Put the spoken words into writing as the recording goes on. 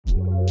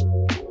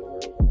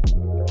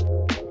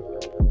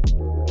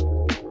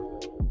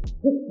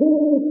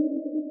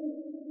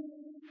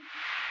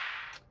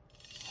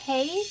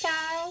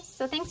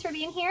So thanks for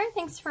being here.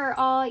 Thanks for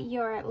all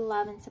your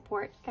love and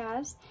support,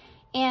 guys.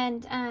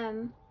 And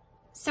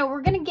so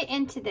we're going to get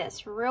into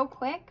this real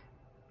quick.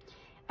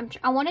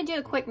 I want to do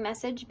a quick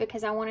message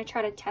because I want to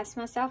try to test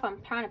myself.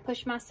 I'm trying to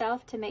push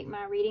myself to make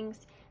my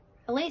readings,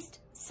 at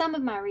least some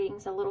of my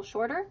readings, a little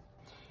shorter.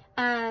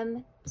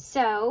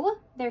 So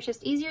they're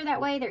just easier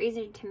that way. They're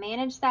easier to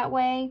manage that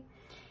way.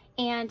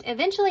 And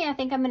eventually I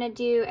think I'm going to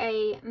do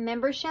a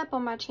membership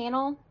on my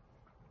channel.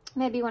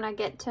 Maybe when I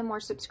get to more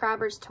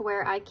subscribers to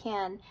where I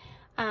can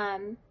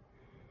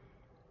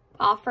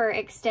offer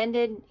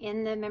extended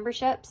in the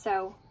membership.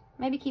 So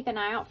maybe keep an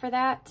eye out for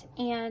that.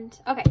 And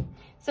okay,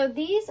 so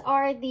these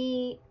are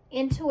the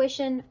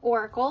intuition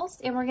oracles,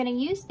 and we're going to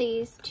use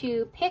these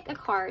to pick a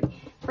card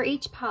for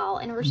each pile.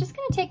 And we're just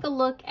going to take a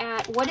look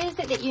at what is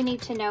it that you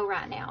need to know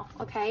right now.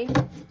 Okay,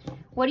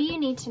 what do you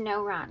need to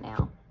know right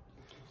now?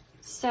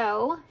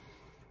 So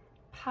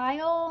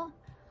pile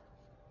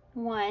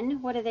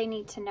 1, what do they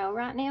need to know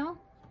right now?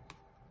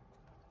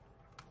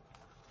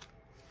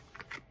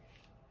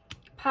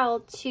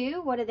 Pile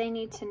 2, what do they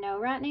need to know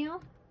right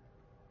now?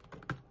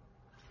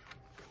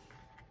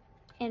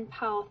 And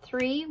pile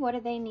 3, what do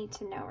they need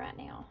to know right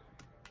now?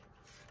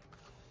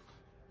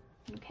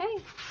 Okay,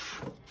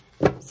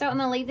 so I'm going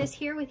to leave this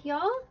here with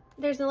y'all.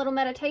 There's a little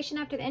meditation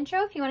after the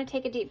intro. If you want to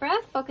take a deep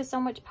breath, focus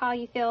on which pile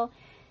you feel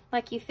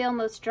like you feel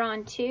most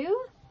drawn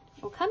to.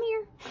 Well, come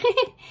here.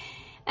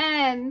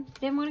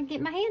 Didn't want to get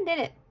my hand, did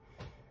it?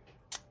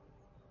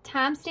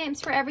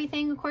 Timestamps for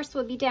everything, of course,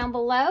 will be down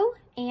below,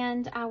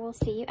 and I will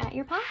see you at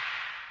your pile.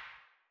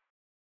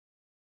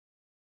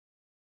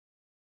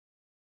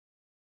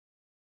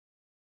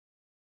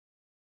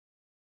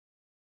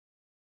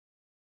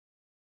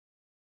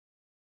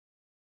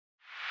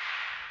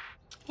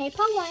 Hey,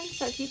 pile 1.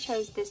 So if you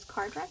chose this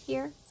card right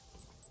here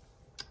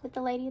with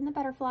the lady and the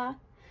butterfly,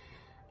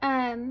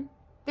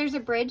 there's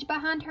a bridge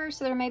behind her,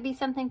 so there may be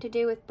something to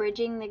do with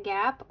bridging the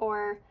gap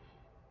or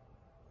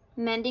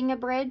mending a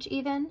bridge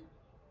even.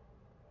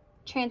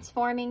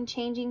 Transforming,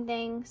 changing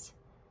things.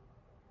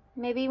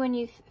 Maybe when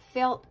you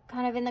felt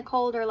kind of in the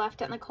cold or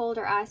left out in the cold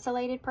or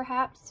isolated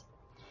perhaps.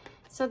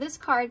 So this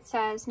card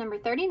says, number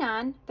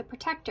 39, the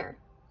protector.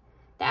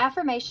 The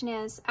affirmation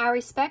is, I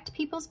respect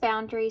people's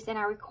boundaries and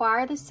I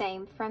require the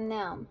same from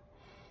them.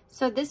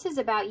 So this is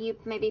about you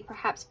maybe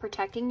perhaps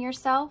protecting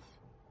yourself.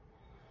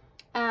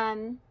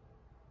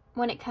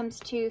 When it comes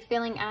to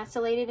feeling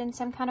isolated in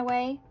some kind of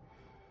way.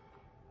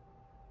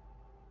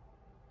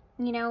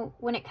 You know,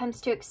 when it comes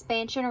to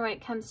expansion or when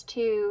it comes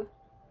to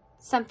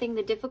something,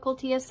 the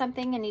difficulty of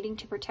something and needing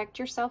to protect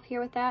yourself here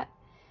with that.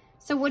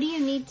 So what do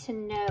you need to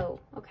know,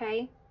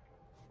 okay?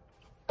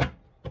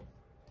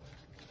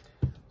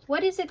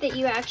 What is it that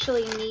you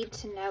actually need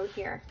to know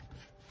here?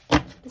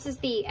 This is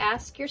the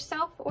Ask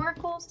Yourself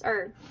Oracles,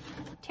 or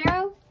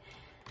Tarot.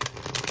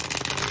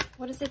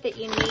 What is it that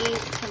you need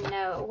to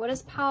know? What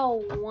does pile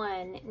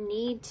 1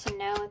 need to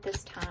know at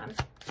this time?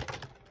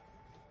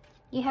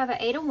 You have an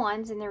 8 of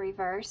Wands in the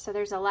reverse, so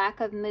there's a lack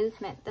of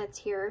movement that's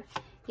here.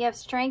 You have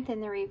Strength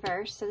in the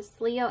reverse, so it's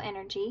Leo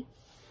energy.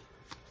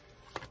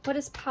 What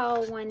does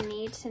pile 1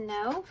 need to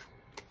know?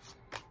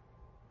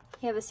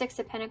 You have a 6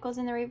 of Pentacles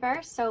in the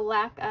reverse, so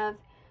lack of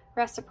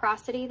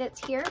reciprocity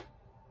that's here.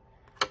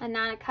 A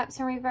 9 of Cups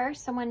in reverse,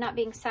 someone not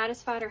being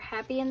satisfied or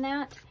happy in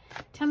that.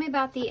 Tell me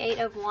about the 8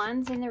 of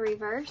Wands in the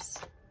reverse.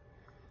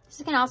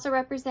 This can also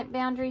represent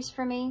boundaries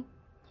for me.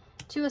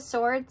 2 of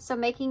Swords, so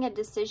making a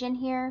decision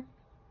here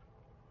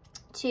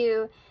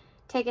to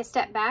take a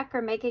step back,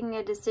 or making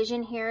a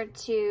decision here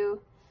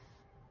to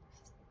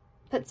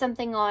put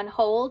something on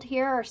hold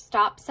here or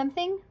stop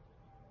something.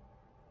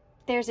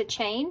 There's a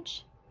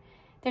change.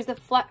 There's a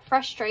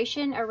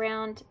frustration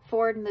around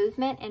forward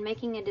movement and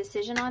making a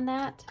decision on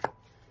that.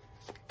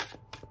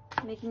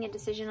 Making a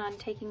decision on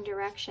taking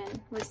direction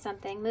with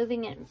something,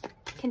 moving it,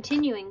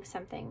 continuing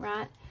something,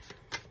 right?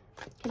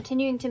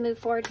 Continuing to move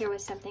forward here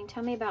with something.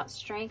 Tell me about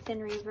Strength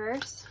in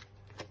reverse.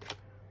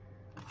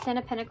 10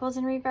 of Pentacles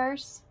in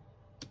reverse.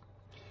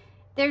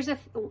 There's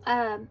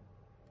a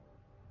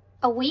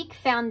weak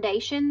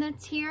foundation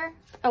that's here.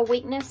 A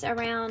weakness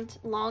around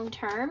long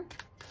term.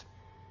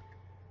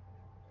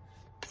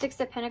 6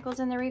 of Pentacles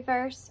in the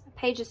reverse.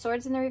 Page of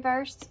Swords in the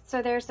reverse.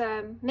 So there's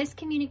a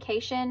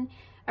miscommunication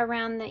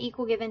around the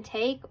equal give and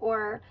take,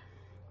 or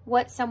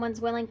what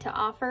someone's willing to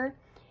offer.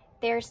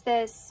 There's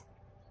this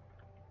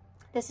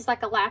is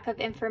like a lack of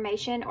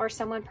information, or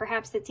someone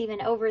perhaps that's even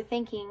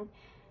overthinking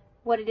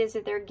what it is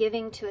that they're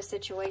giving to a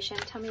situation.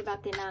 Tell me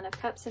about the 9 of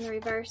Cups in the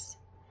reverse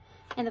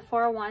and the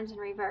 4 of Wands in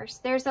reverse.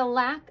 There's a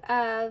lack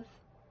of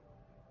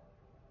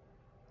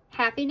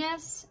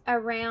happiness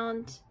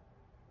around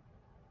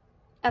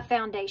a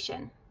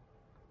foundation.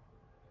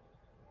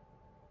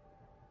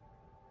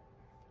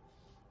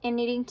 And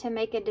needing to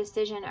make a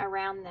decision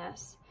around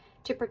this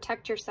to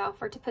protect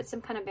yourself, or to put some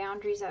kind of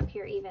boundaries up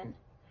here even.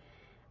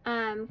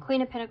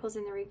 Queen of Pentacles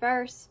in the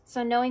reverse.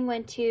 So knowing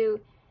when to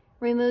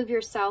remove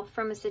yourself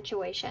from a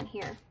situation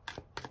here.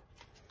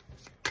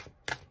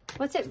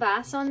 What's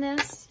advice on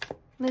this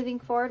moving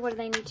forward? What do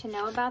they need to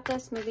know about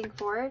this moving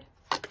forward?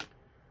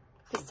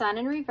 The Sun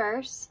in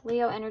reverse,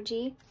 Leo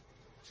energy.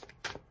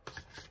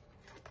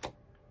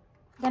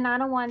 The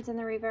Nine of Wands in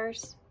the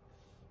reverse.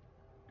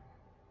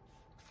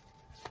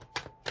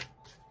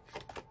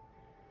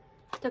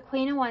 The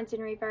Queen of Wands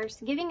in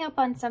reverse. Giving up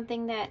on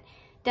something that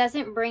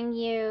doesn't bring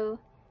you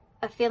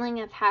a feeling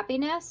of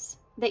happiness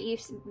that you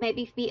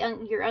maybe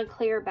you're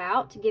unclear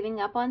about. Giving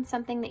up on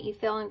something that you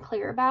feel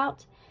unclear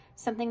about.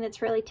 Something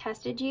that's really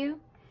tested you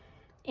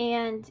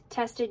and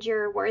tested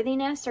your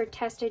worthiness or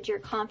tested your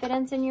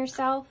confidence in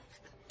yourself.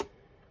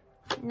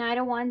 Knight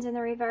of Wands in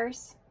the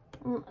reverse.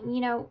 You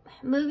know,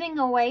 moving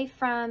away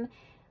from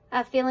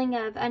a feeling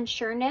of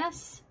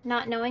unsureness,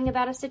 not knowing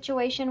about a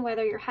situation,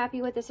 whether you're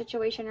happy with the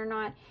situation or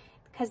not,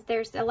 because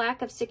there's a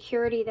lack of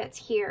security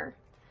that's here.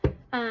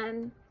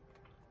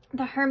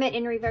 The Hermit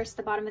in reverse,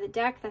 the bottom of the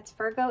deck, that's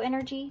Virgo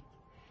energy,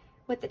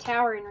 with the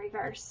Tower in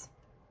reverse.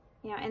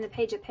 Yeah, and the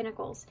Page of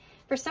Pentacles.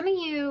 For some of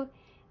you,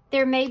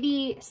 there may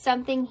be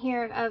something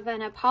here of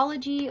an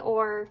apology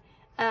or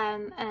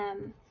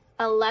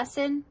a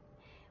lesson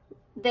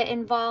that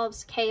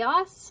involves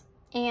chaos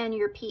and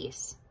your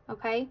peace,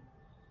 okay?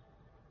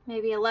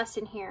 Maybe a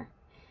lesson here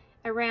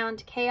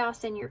around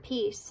chaos and your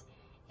peace,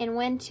 and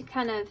when to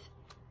kind of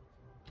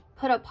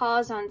put a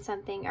pause on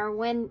something, or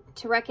when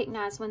to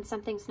recognize when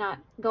something's not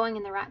going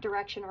in the right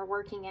direction or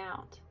working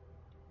out.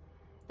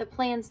 The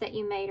plans that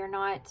you made are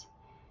not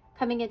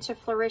coming into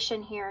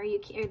fruition here.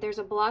 There's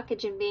a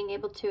blockage in being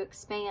able to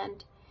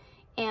expand,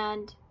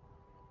 and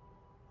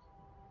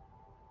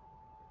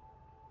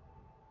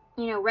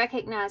you know,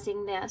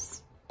 recognizing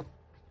this,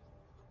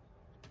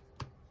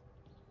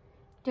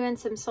 doing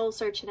some soul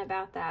searching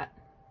about that.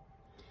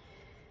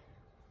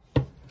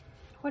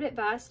 What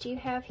advice do you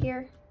have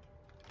here?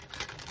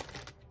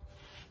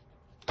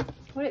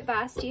 What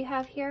advice do you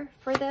have here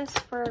for this?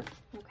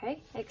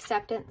 Okay,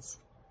 acceptance.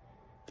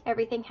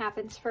 Everything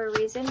happens for a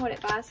reason. What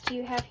advice do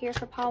you have here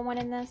for pile 1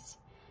 in this?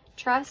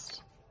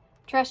 Trust.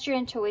 Trust your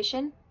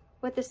intuition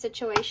with the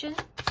situation.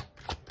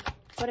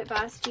 What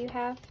advice do you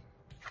have?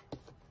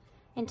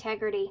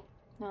 Integrity.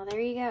 Well, there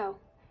you go.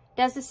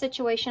 Does the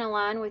situation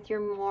align with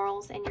your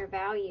morals and your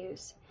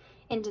values?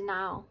 In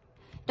denial.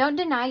 Don't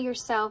deny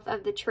yourself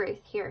of the truth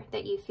here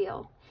that you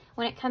feel.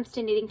 When it comes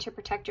to needing to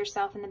protect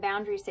yourself and the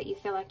boundaries that you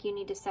feel like you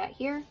need to set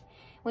here,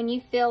 when you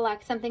feel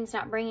like something's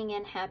not bringing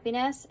in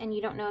happiness and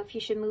you don't know if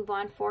you should move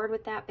on forward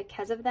with that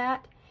because of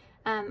that,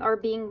 or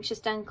being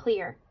just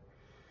unclear,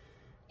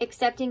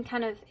 accepting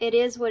kind of it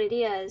is what it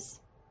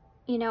is,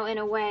 you know, in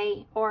a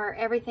way, or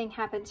everything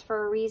happens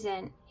for a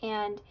reason.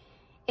 And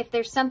if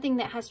there's something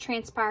that has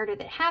transpired or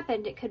that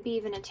happened, it could be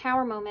even a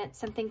Tower moment,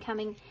 something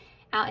coming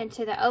out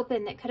into the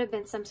open that could have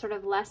been some sort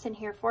of lesson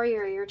here for you,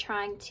 or you're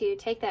trying to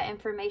take that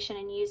information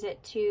and use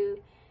it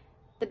to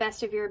the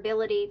best of your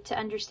ability to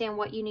understand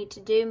what you need to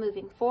do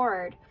moving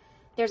forward.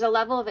 There's a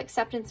level of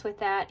acceptance with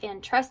that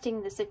and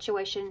trusting the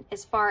situation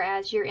as far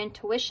as your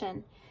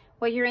intuition,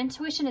 what your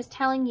intuition is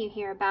telling you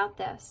here about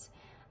this,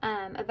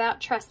 about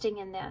trusting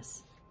in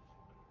this.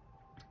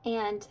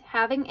 And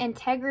having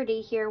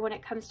integrity here when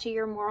it comes to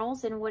your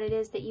morals and what it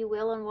is that you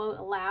will and won't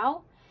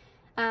allow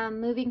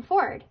moving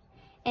forward.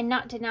 And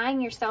not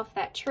denying yourself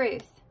that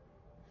truth.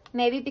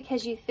 Maybe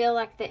because you feel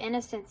like the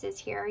innocence is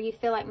here, or you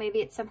feel like maybe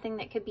it's something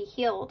that could be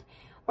healed,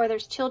 or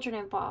there's children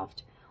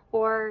involved,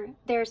 or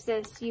there's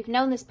this, you've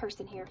known this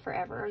person here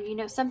forever, or you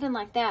know, something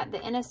like that,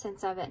 the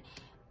innocence of it.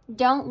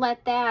 Don't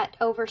let that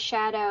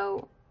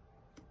overshadow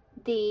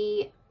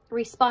the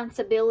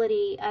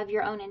responsibility of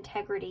your own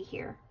integrity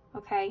here,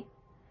 okay?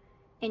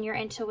 And your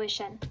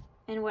intuition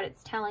and what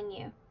it's telling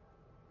you.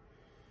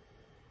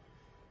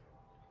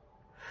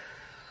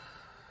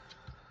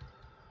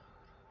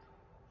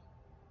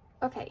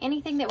 Okay,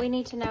 anything that we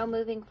need to know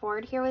moving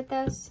forward here with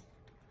this?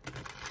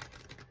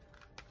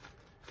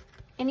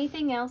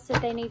 Anything else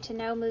that they need to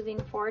know moving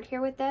forward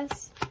here with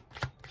this?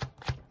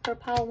 For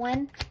pile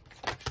 1?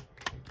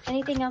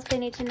 Anything else they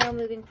need to know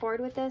moving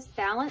forward with this?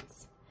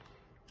 Balance.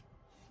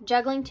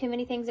 Juggling too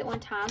many things at one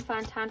time.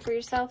 Find time for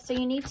yourself. So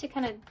you need to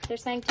kind of, they're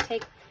saying to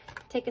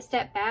take a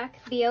step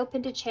back. Be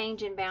open to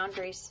change and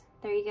boundaries.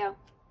 There you go.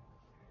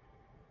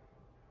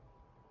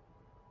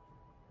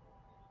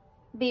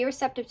 Be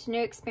receptive to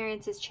new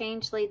experiences.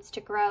 Change leads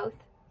to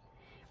growth.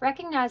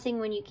 Recognizing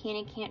when you can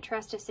and can't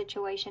trust a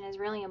situation is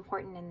really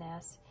important in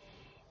this.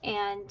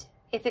 And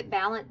if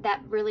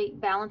that really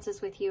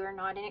balances with you or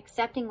not. And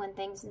accepting when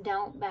things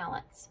don't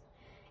balance.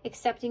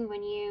 Accepting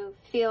when you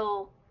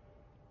feel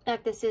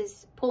that this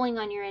is pulling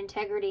on your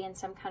integrity in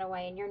some kind of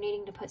way and you're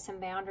needing to put some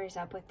boundaries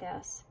up with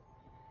this.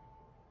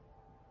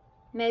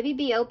 Maybe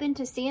be open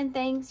to seeing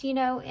things, you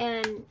know,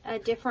 in a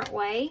different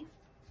way.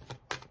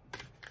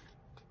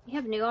 You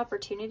have new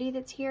opportunity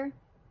that's here.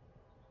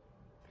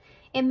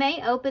 It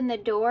may open the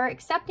door,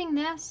 accepting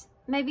this,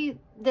 maybe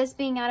this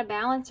being out of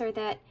balance, or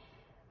that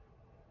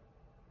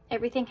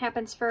everything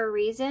happens for a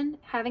reason.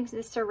 Having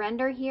the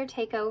surrender here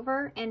take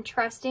over and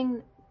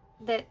trusting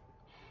that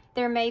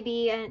there may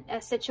be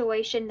a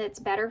situation that's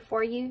better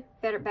for you,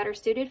 better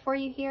suited for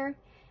you here,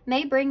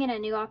 may bring in a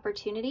new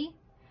opportunity.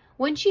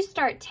 Once you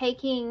start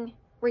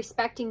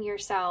respecting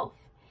yourself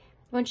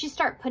once you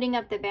start putting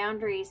up the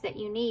boundaries that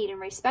you need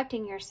and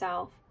respecting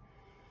yourself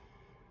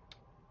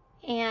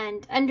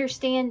and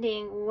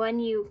understanding when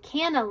you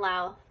can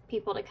allow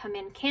people to come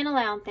in, can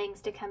allow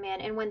things to come in,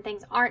 and when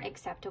things aren't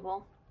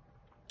acceptable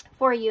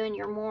for you and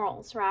your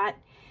morals, right?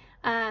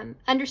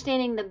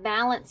 Understanding the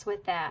balance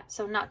with that.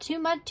 So not too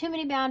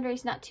many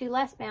boundaries, not too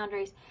less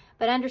boundaries,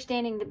 but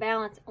understanding the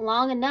balance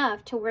long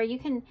enough to where you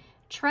can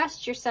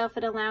trust yourself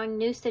in allowing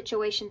new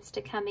situations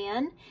to come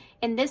in.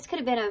 And this could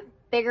have been a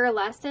bigger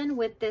lesson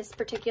with this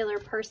particular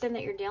person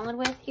that you're dealing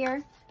with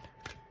here.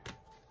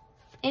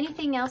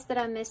 Anything else that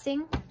I'm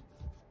missing?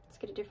 Let's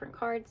get a different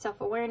card.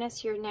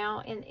 Self-awareness. You're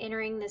now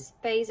entering this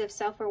phase of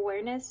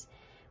self-awareness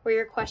where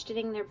you're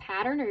questioning their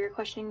pattern or you're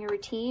questioning your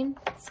routine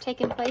that's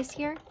taking place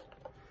here.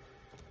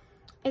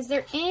 Is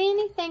there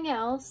anything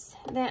else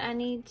that I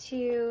need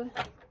to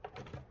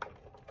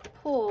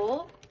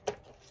pull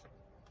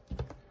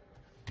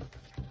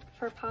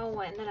for pile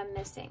 1 that I'm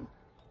missing?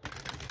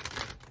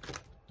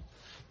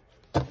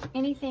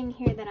 Anything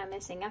here that I'm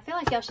missing? I feel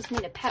like y'all just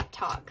need a pep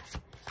talk,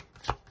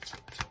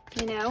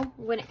 you know,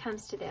 when it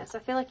comes to this. I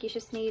feel like you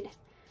just need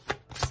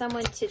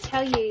someone to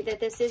tell you that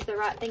this is the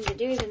right thing to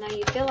do, even though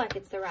you feel like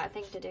it's the right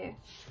thing to do.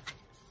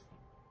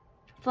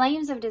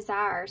 Flames of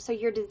desire. So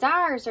your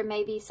desires are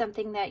maybe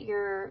something that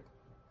you're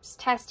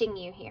testing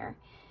you here.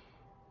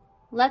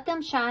 Let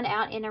them shine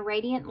out in a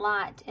radiant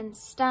light and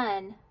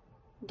stun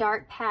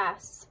dark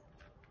paths.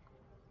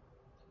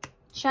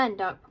 Shun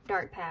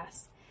dark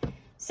paths.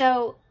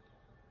 So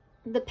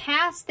the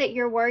paths that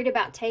you're worried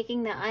about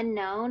taking, the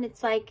unknown,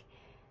 it's like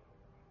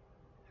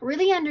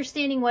really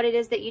understanding what it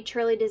is that you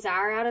truly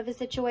desire out of a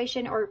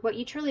situation, or what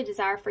you truly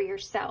desire for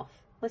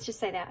yourself. Let's just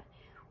say that.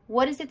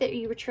 What is it that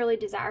you truly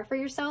desire for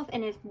yourself?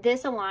 And if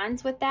this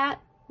aligns with that,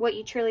 what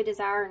you truly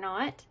desire or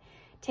not,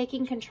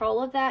 taking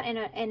control of that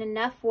in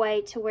enough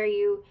way to where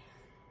you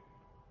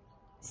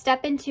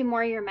step into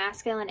more of your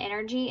masculine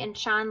energy and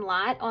shine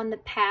light on the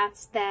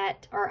paths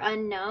that are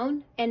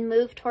unknown and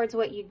move towards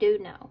what you do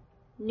know.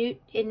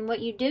 And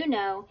what you do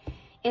know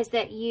is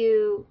that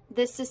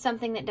this is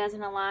something that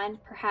doesn't align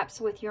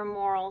perhaps with your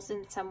morals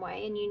in some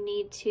way, and you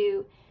need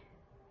to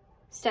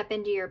step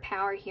into your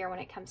power here when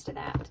it comes to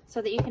that,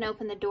 so that you can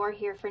open the door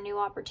here for new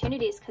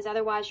opportunities, because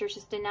otherwise you're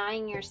just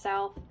denying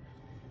yourself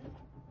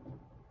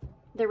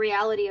the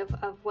reality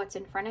of what's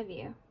in front of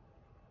you.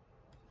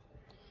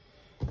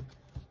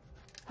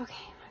 Okay,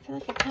 I feel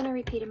like I kind of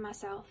repeated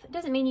myself. It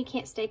doesn't mean you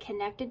can't stay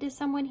connected to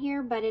someone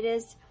here, but it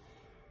is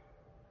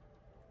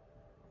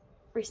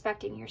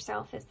respecting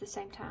yourself at the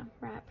same time,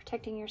 right?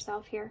 Protecting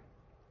yourself here.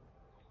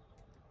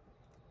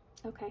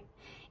 Okay.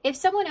 If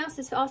someone else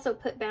has also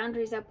put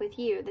boundaries up with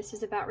you, this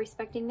is about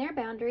respecting their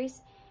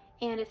boundaries.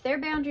 And if their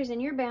boundaries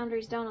and your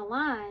boundaries don't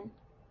align,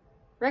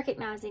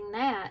 recognizing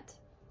that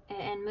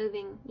and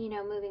moving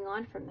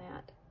on from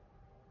that.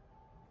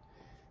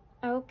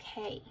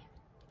 Okay.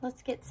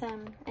 Let's get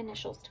some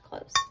initials to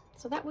close.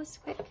 So that was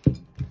quick.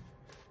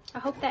 I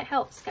hope that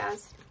helps,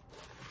 guys.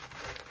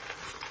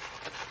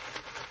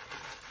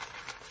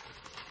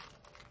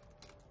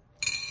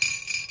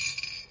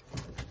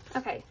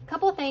 Okay, a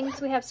couple of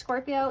things. We have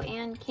Scorpio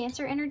and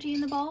Cancer energy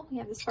in the bowl. We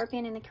have the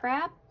Scorpion and the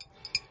Crab.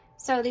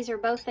 So these are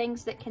both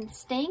things that can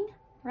sting,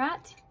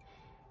 right?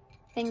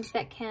 Things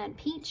that can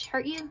pinch,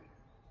 hurt you.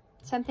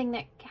 Something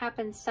that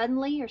happens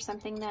suddenly, or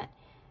something that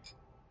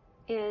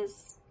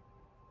is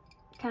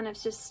kind of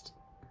just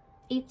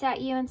eats at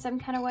you in some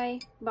kind of way,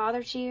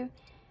 bothers you.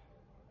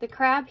 The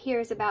Crab here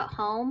is about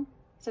home.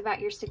 It's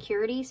about your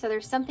security. So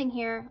there's something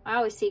here. I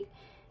always see,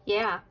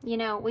 yeah, you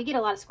know, we get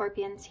a lot of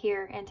Scorpions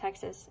here in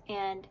Texas,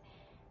 and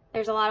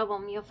there's a lot of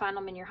them. You'll find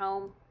them in your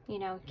home. You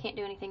know, can't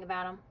do anything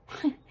about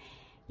them.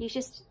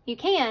 you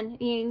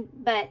can,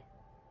 but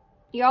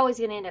you're always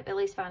going to end up at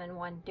least finding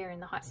one during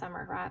the hot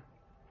summer, right?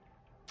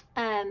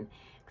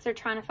 Because they're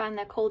trying to find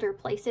the colder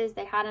places.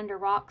 They hide under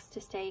rocks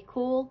to stay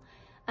cool.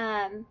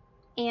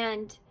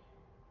 And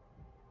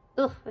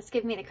that's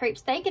giving me the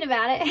creeps thinking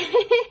about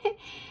it.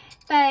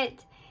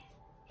 But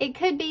it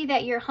could be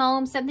that your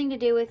home, something to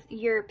do with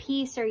your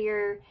peace or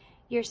your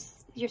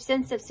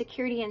sense of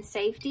security and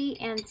safety,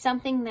 and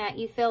something that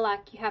you feel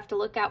like you have to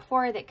look out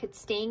for that could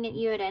sting at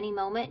you at any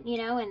moment, you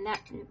know, and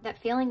that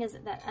feeling is,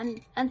 that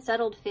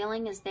unsettled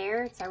feeling is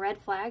there. It's a red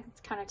flag.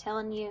 It's kind of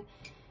telling you,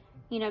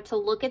 you know, to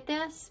look at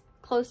this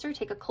closer,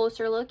 take a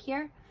closer look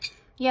here.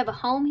 You have a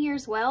home here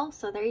as well,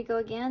 so there you go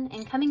again.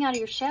 And coming out of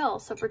your shell,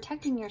 so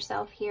protecting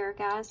yourself here,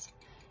 guys,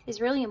 is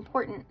really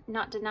important.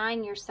 Not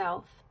denying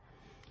yourself,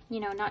 you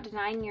know, not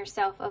denying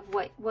yourself of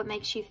what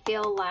makes you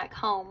feel like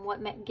home,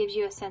 what gives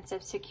you a sense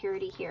of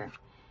security here.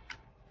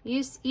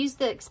 Use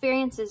the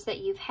experiences that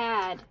you've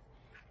had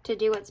to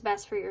do what's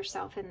best for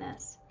yourself in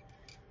this.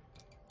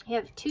 You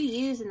have 2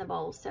 U's in the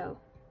bowl, so,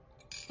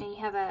 and you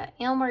have a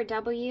M or a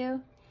W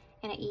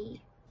and an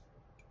E.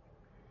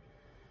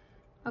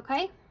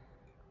 Okay?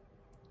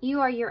 You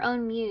are your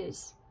own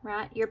muse,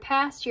 right? Your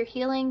past, your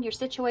healing, your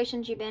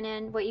situations you've been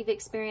in, what you've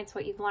experienced,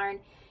 what you've learned.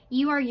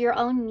 You are your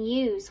own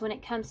muse when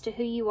it comes to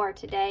who you are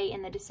today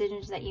and the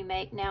decisions that you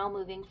make now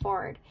moving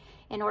forward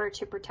in order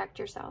to protect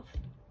yourself.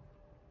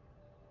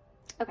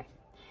 Okay,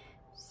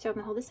 so I'm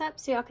gonna hold this up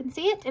so y'all can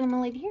see it, and I'm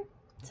gonna leave you here.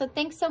 So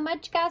thanks so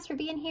much, guys, for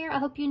being here. I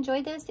hope you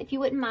enjoyed this. If you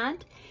wouldn't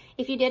mind,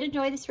 if you did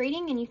enjoy this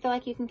reading and you feel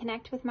like you can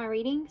connect with my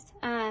readings,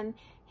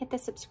 hit the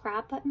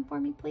subscribe button for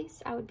me,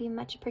 please. I would be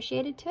much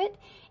appreciated to it.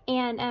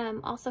 And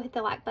also hit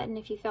the like button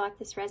if you feel like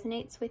this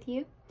resonates with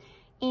you.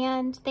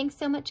 And thanks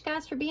so much,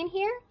 guys, for being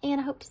here, and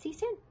I hope to see you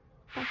soon.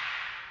 Bye.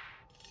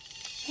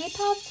 Hey,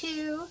 Pile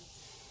 2.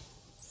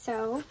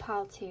 So,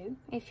 Pile 2,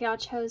 if y'all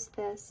chose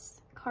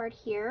this card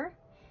here,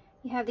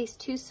 you have these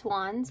two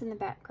swans in the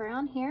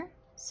background here.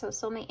 So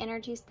soulmate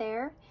energy's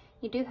there.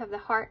 You do have the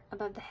heart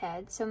above the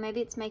head, so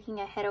maybe it's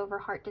making a head over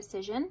heart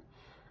decision.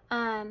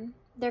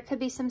 There could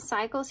be some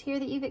cycles here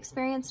that you've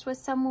experienced with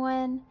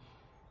someone,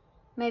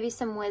 maybe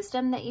some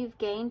wisdom that you've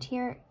gained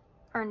here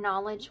or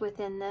knowledge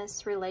within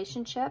this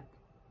relationship.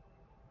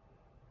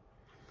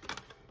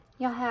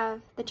 You'll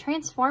have the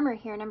transformer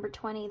here, number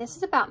 20. This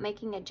is about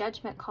making a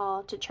judgment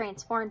call to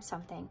transform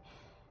something.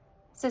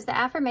 It says the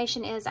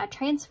affirmation is, I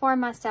transform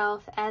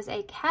myself as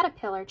a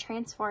caterpillar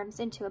transforms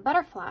into a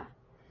butterfly.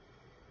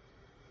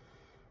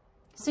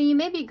 So you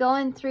may be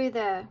going through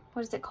the,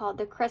 what is it called?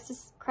 The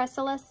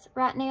chrysalis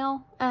right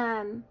now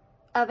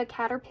of a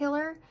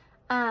caterpillar.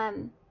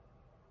 When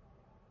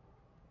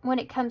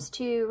it comes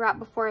to right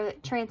before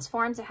it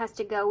transforms, it has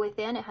to go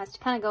within. It has to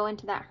kind of go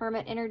into that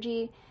hermit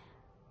energy,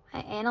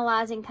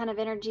 analyzing kind of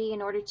energy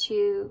in order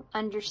to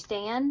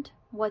understand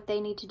what they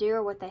need to do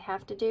or what they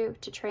have to do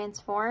to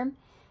transform.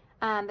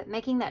 But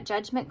making that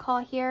judgment call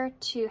here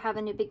to have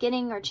a new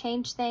beginning or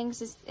change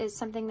things is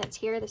something that's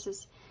here. This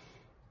is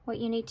what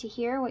you need to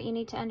hear, what you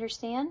need to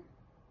understand.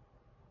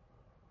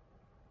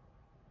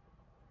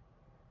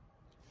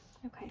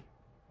 Okay.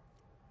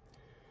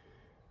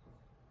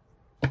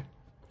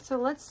 So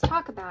let's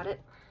talk about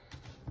it.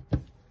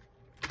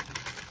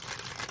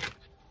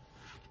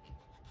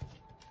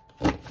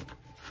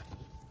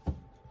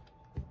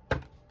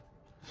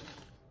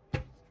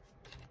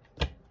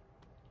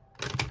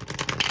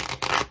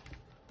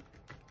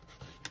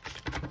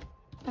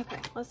 Okay,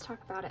 let's talk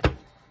about it.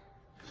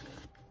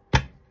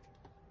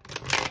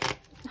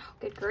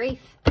 Good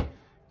grief.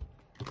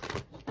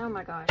 Oh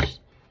my gosh.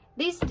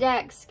 These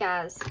decks,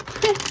 guys.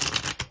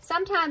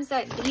 Sometimes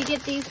you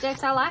get these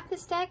decks. I like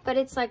this deck, but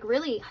it's like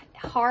really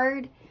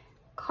hard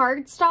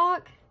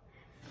cardstock.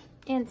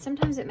 And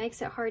sometimes it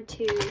makes it hard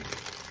to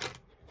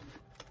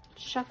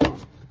shuffle.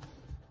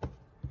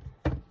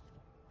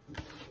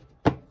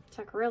 It's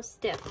like real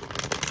stiff.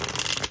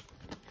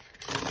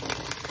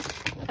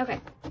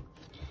 Okay.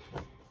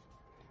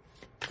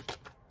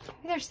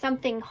 Maybe there's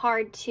something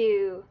hard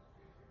to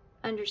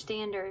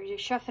understand, or you're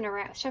shuffling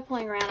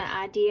around an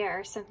idea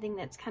or something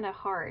that's kind of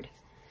hard.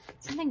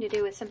 Something to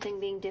do with something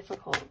being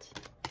difficult.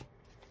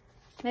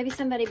 Maybe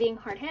somebody being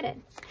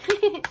hard-headed.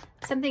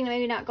 Something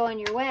maybe not going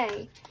your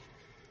way.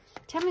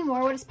 Tell me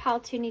more. What does Pile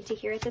 2 need to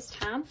hear at this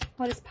time?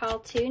 What does Pile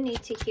 2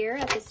 need to hear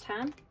at this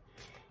time?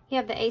 You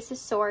have the Ace of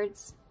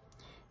Swords.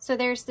 So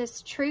there's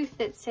this truth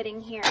that's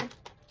sitting here.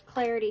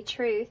 Clarity,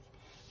 truth.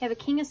 You have a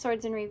King of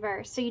Swords in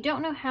reverse. So you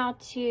don't know how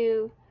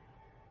to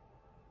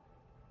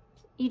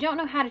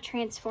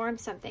transform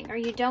something, or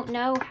you don't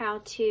know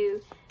how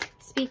to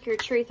speak your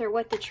truth or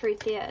what the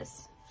truth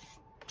is.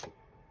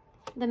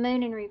 The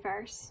Moon in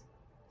reverse.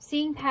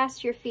 Seeing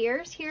past your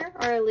fears here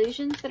or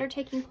illusions that are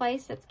taking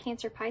place. That's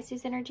Cancer,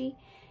 Pisces energy.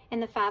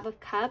 And the Five of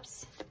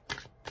Cups.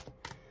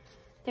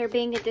 There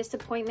being a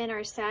disappointment or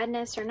a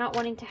sadness or not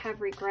wanting to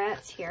have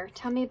regrets here.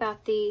 Tell me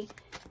about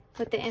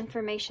with the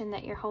information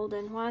that you're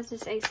holding. Why is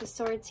this Ace of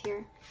Swords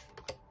here?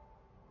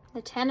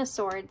 The Ten of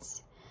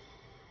Swords.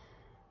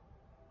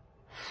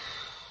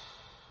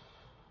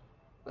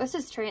 This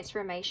is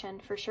transformation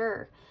for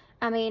sure.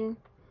 I mean,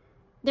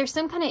 there's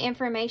some kind of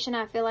information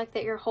I feel like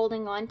that you're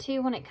holding on to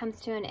when it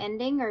comes to an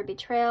ending or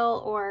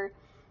betrayal or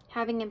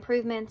having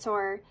improvements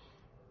or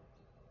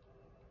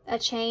a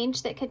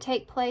change that could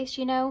take place,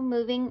 you know,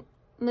 moving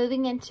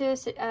into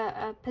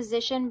a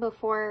position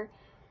before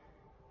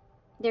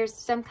there's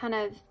some kind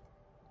of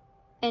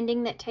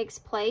ending that takes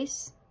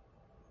place.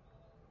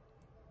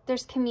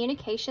 There's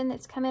communication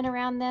that's coming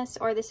around this,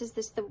 or this is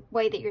the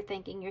way that you're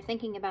thinking. You're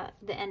thinking about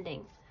the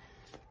ending.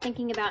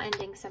 Thinking about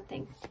ending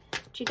something.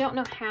 But you don't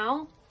know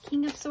how.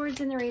 King of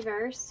Swords in the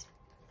reverse.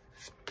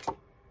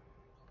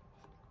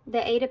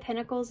 The Eight of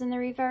Pentacles in the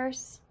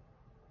reverse.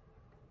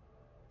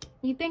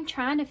 You've been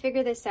trying to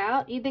figure this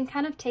out. You've been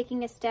kind of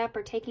taking a step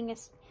or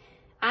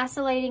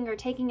isolating or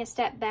taking a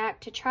step back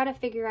to try to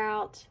figure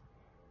out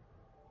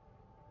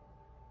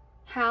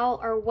how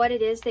or what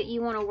it is that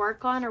you want to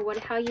work on, or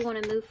how you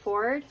want to move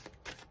forward.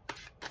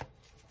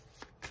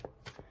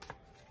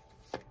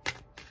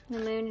 The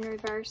Moon in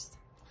reverse.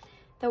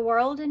 The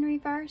World in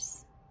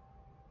reverse.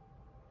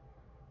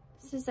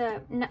 This is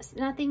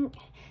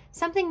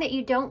something that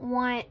you don't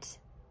want,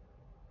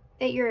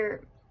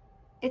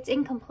 it's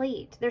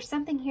incomplete. There's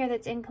something here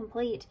that's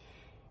incomplete.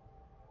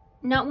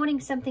 Not wanting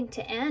something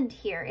to end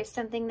here is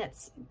something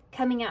that's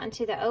coming out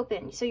into the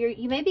open. So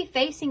you may be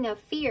facing a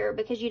fear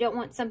because you don't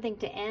want something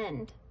to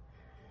end.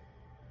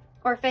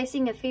 Or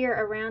facing a fear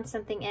around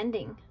something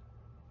ending.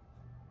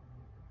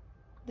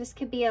 This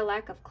could be a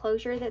lack of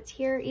closure that's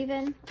here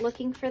even,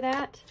 looking for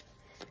that.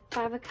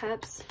 5 of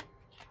Cups.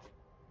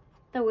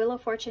 The Wheel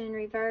of Fortune in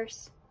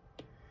reverse.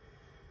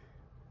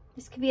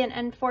 This could be an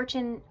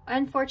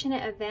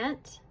unfortunate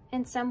event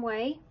in some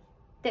way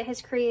that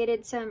has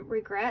created some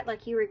regret,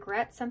 like you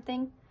regret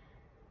something.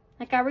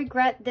 Like, I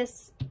regret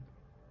this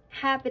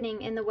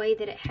happening in the way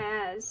that it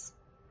has.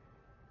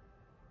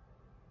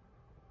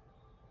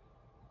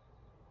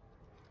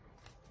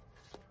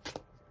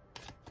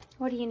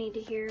 What do you need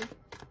to hear?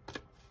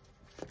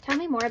 Tell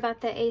me more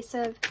about the Ace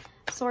of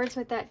Swords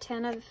with that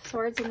 10 of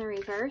Swords in the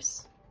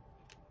reverse.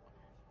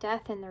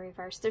 Death in the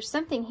reverse. There's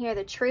something here,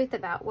 the truth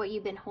about what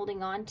you've been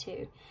holding on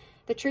to.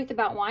 The truth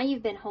about why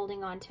you've been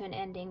holding on to an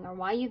ending, or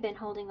why you've been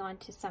holding on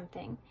to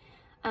something.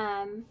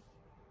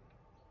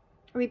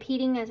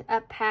 Repeating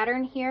a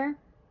pattern here.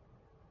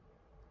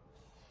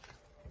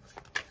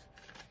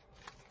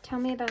 Tell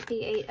me about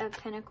the 8 of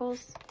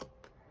Pentacles.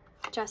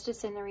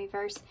 Justice in the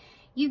reverse.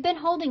 You've been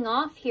holding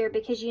off here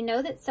because you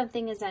know that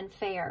something is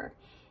unfair.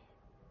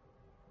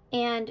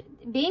 And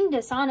being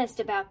dishonest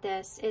about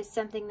this is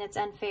something that's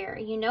unfair.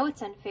 You know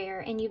it's unfair,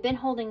 and you've been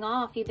holding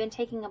off. You've been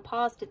taking a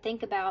pause to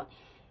think about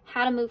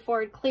how to move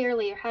forward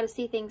clearly, or how to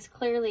see things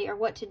clearly, or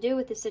what to do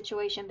with the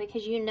situation,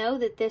 because you know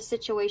that this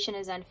situation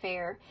is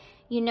unfair.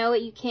 You know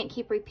it. You can't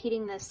keep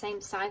repeating the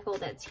same cycle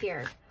that's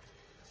here.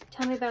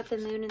 Tell me about the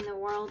Moon in the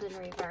World in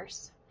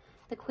reverse.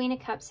 The Queen of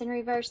Cups in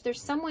reverse. There's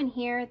someone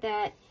here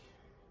that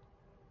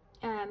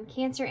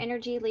Cancer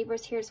energy,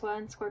 Libra's here as well,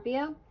 and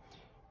Scorpio.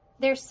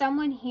 There's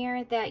someone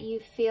here that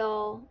you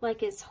feel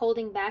like is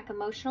holding back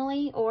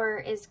emotionally, or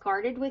is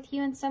guarded with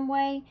you in some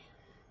way.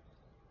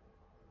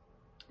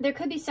 There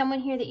could be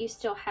someone here that you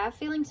still have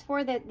feelings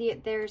for, that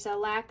there's a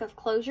lack of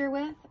closure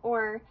with,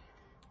 or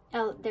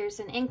there's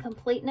an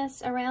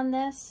incompleteness around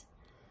this.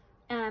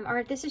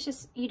 Or this is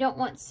just, you don't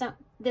want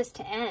this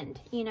to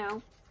end, you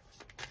know,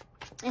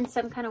 in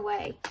some kind of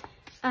way.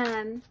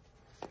 And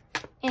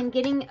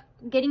getting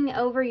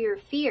over your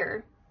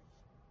fear,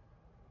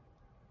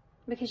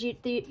 because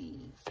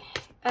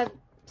of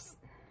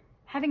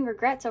having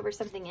regrets over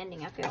something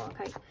ending, I feel.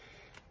 Okay,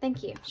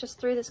 thank you. Just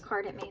threw this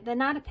card at me. The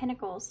Knight of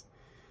Pentacles.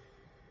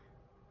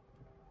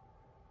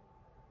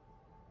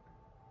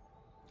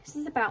 This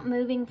is about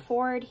moving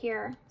forward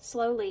here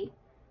slowly,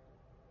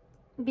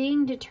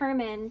 being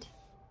determined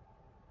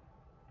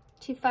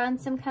to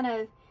find some kind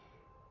of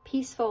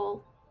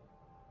peaceful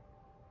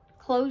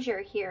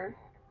closure here.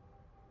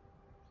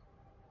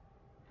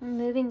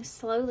 Moving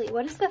slowly.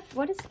 What is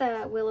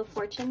the Wheel of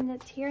Fortune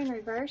that's here in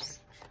reverse?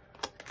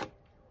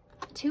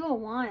 2 of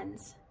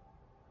Wands.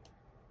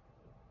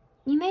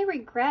 You may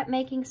regret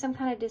making some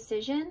kind of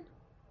decision,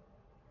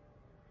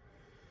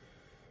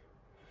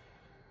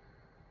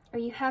 or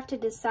you have to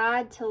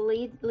decide to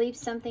leave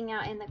something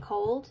out in the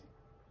cold,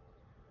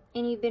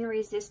 and you've been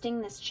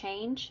resisting this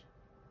change.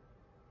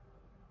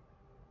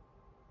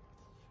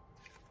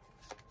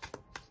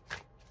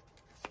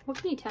 What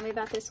can you tell me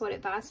about this? What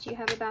advice do you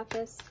have about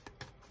this?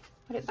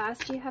 What advice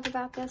do you have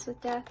about this with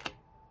death?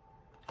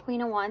 Queen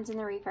of Wands in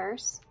the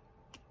reverse.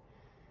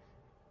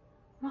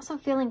 I'm also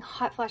feeling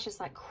hot flashes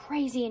like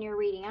crazy in your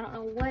reading. I don't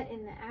know what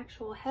in the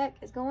actual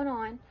heck is going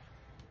on.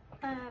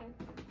 Let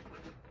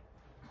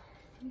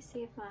me see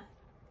if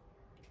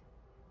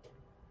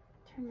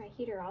turn my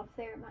heater off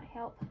there, it might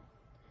help.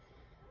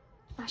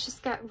 I'm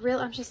just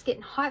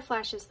getting hot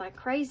flashes like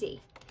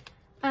crazy.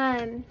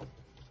 Like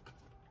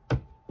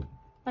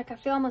I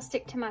feel almost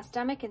sick to my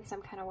stomach in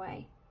some kind of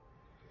way.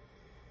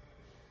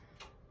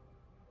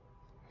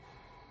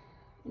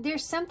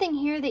 There's something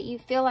here that you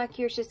feel like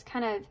you're just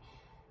kind of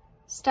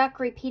stuck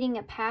repeating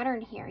a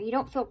pattern here. You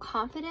don't feel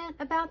confident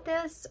about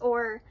this,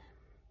 or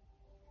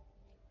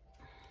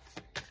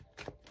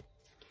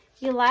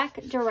you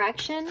lack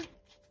direction.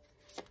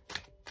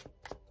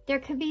 There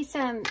could be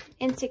some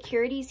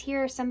insecurities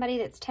here. Somebody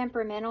that's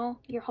temperamental.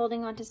 You're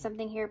holding on to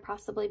something here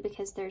possibly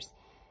because there's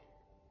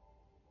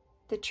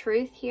the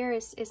truth here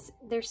is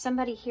there's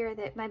somebody here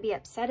that might be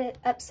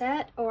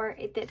upset or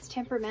that's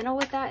temperamental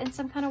with that in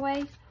some kind of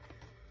way.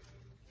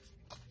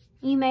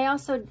 You may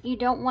also, you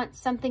don't want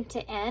something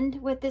to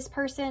end with this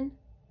person.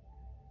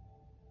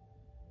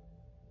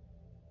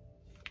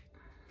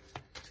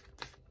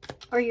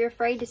 Or you're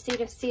afraid to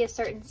see a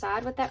certain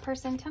side with that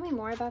person. Tell me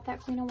more about that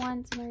Queen of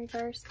Wands in the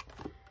reverse.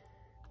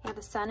 Yeah,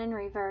 the Sun in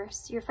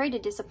reverse. You're afraid to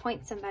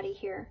disappoint somebody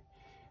here.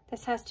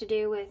 This has to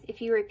do with,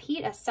 if you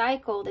repeat a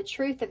cycle, the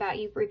truth about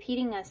you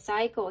repeating a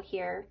cycle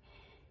here,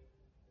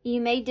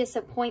 you may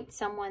disappoint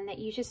someone that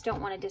you just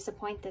don't want to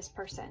disappoint this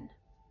person.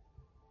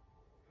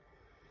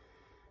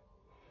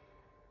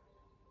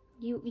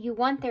 You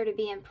want there to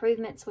be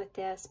improvements with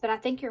this, but I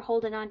think you're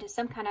holding on to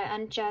some kind of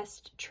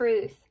unjust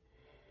truth.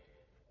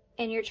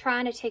 And you're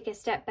trying to take a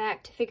step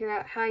back to figure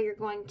out how you're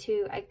going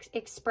to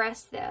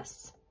express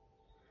this.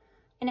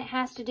 And it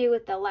has to do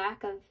with the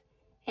lack of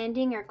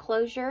ending or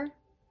closure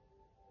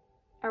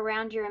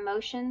around your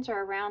emotions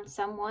or around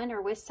someone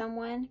or with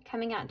someone,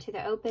 coming out into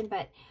the open,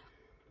 but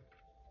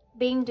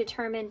being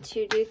determined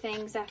to do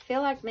things, I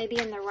feel like maybe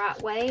in the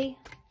right way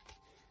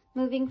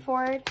moving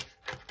forward.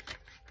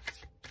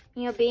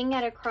 You know, being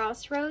at a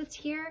crossroads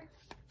here.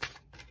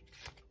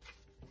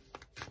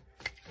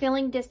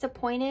 Feeling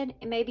disappointed,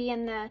 maybe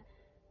in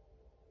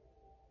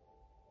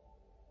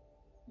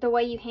the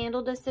way you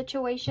handled a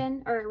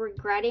situation, or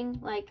regretting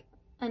like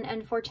an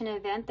unfortunate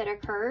event that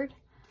occurred.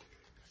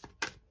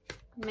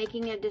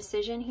 Making a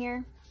decision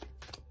here.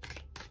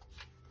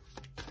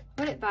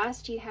 What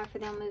advice do you have for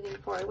them moving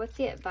forward? What's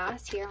the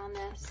advice here on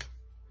this?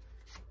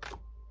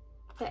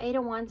 The Eight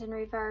of Wands in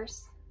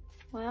reverse.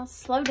 Well,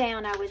 slow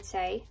down, I would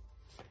say.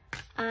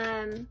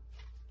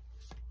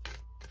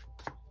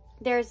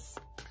 There's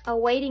a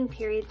waiting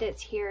period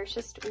that's here.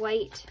 Just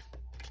wait.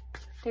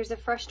 There's a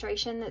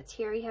frustration that's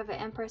here. You have an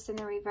Empress in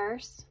the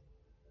reverse.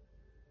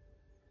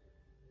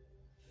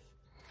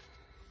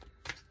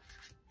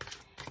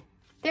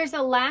 There's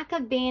a lack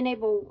of being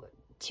able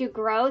to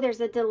grow.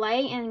 There's a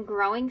delay in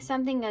growing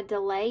something, a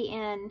delay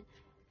in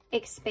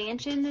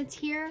expansion that's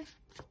here.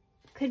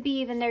 Could be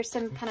even there's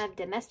some kind of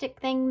domestic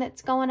thing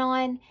that's going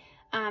on.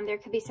 There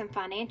could be some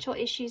financial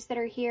issues that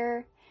are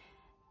here.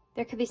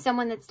 There could be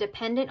someone that's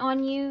dependent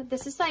on you.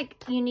 This is like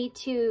you need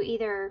to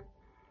either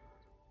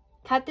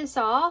cut this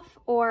off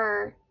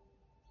or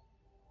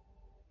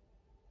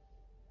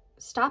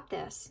stop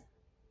this.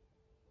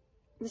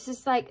 This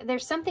is like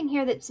there's something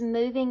here that's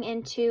moving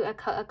into a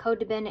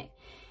codependent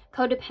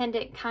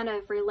kind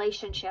of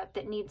relationship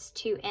that needs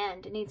to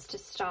end. It needs to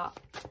stop.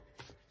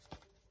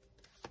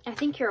 I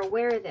think you're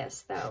aware of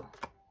this, though.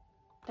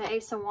 The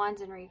Ace of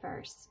Wands in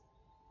reverse.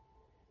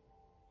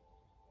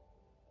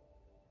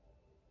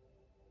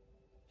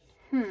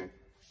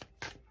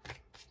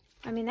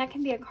 I mean, that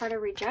can be a card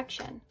of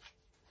rejection.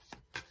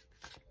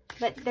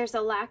 But there's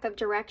a lack of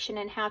direction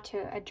in how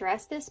to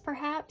address this,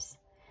 perhaps.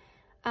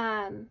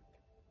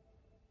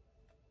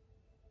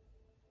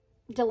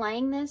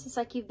 Delaying this. It's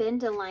like you've been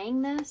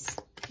delaying this.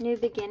 New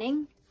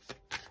beginning.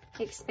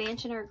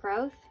 Expansion or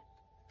growth.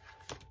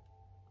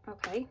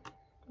 Okay.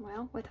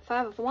 Well, with the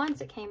Five of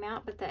Wands it came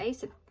out, but the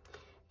Ace of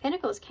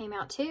Pentacles came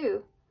out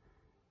too.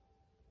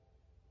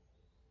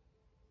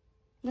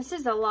 This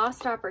is a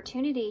lost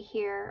opportunity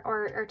here,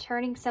 or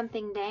turning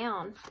something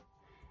down.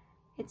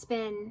 It's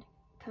been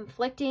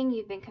conflicting.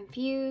 You've been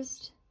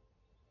confused.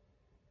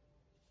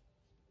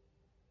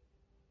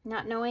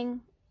 Not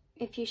knowing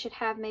if you should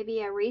have maybe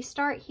a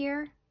restart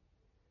here.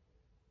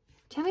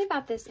 Tell me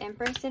about this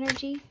Empress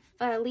energy.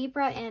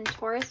 Libra and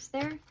Taurus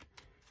there.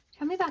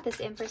 Tell me about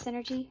this Empress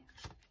energy.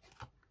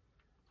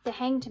 The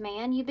Hanged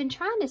Man. You've been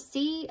trying to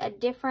see a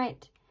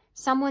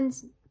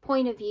someone's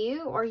point of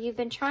view, or you've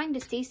been trying to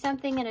see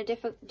something in a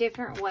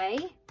different way,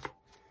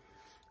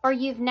 or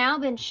you've now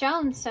been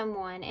shown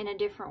someone in a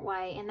different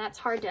way, and that's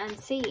hard to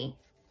unsee.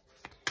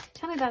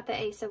 Tell me about the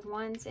Ace of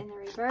Wands in the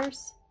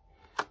reverse.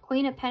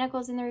 Queen of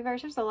Pentacles in the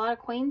reverse. There's a lot of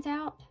queens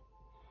out.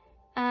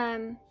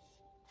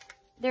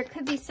 There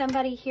could be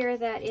somebody here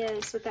that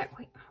is with that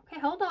queen.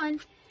 Okay, hold on.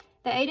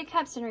 The Eight of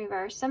Cups in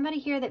reverse. Somebody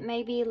here that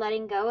may be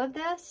letting go of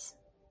this.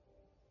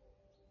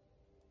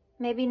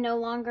 Maybe no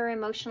longer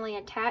emotionally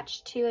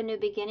attached to a new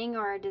beginning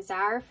or a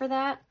desire for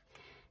that.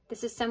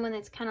 This is someone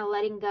that's kind of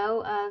letting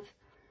go of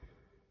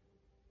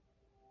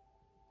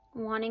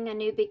wanting a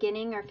new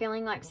beginning or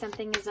feeling like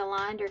something is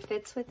aligned or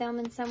fits with them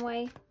in some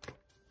way.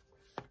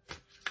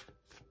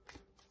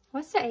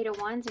 What's the Eight of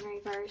Wands in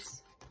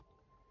reverse?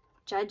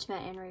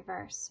 Judgment in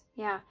reverse.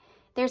 Yeah.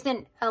 There's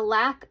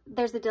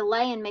a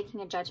delay in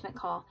making a judgment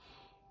call.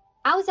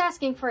 I was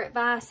asking for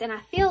advice, and I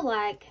feel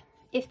like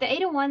if the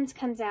Eight of Wands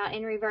comes out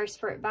in reverse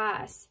for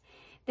advice,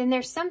 then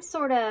there's some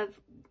sort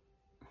of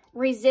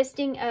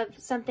resisting of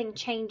something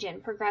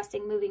changing,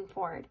 progressing, moving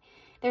forward.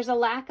 There's a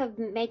lack of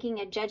making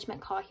a judgment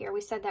call here.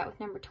 We said that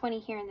with number 20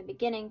 here in the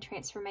beginning,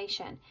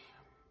 transformation,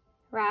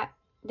 right?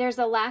 There's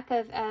a lack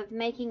of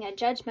making a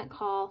judgment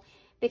call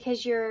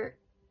because you're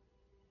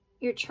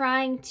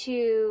trying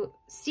to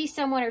see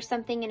someone or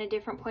something in a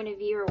different point of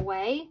view or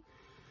way,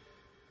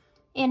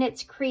 and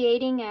it's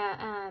creating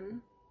a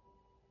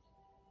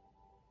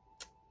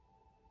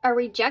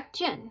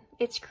rejection.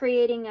 It's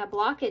creating a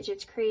blockage.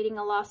 It's creating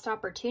a lost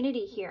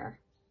opportunity here.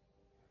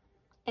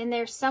 And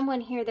there's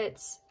someone here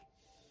that's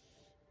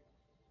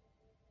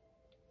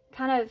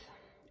kind of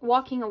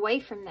walking away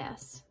from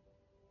this.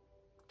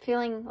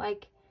 Feeling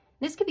like,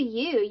 this could be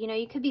you. You know,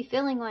 you could be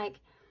feeling like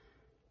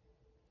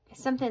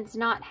something's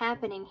not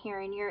happening here,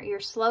 and you're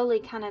slowly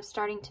kind of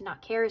starting to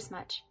not care as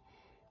much.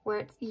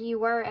 Where you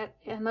were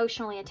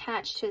emotionally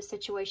attached to a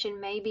situation,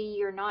 maybe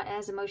you're not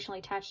as emotionally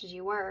attached as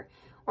you were.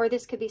 Or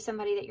this could be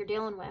somebody that you're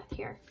dealing with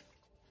here.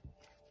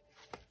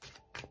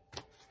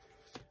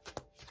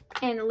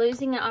 And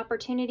losing an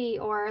opportunity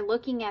or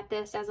looking at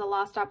this as a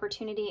lost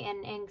opportunity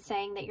and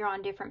saying that you're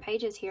on different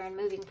pages here and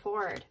moving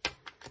forward.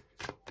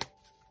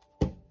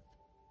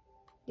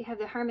 You have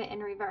the Hermit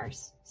in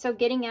reverse. So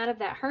getting out of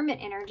that Hermit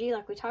energy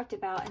like we talked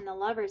about in the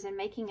Lovers and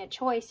making a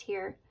choice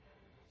here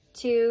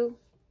to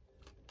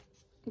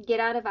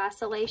get out of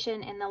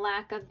isolation and the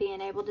lack of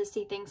being able to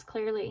see things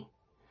clearly.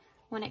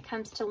 When it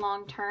comes to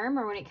long-term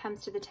or when it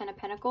comes to the Ten of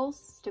Pentacles,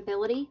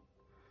 stability.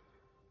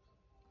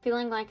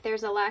 Feeling like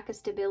there's a lack of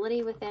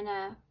stability within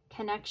a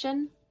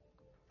connection.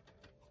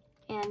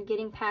 and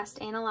getting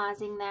past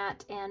analyzing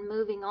that and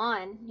moving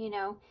on. You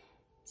know,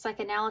 it's like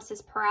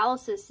analysis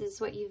paralysis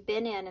is what you've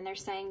been in, and they're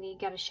saying that you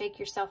got to shake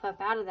yourself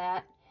up out of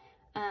that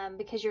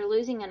because you're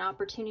losing an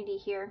opportunity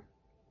here.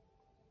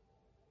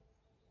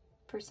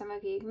 For some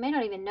of you, you may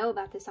not even know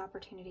about this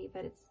opportunity,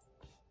 but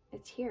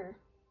it's here.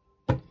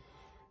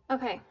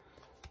 Okay,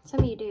 some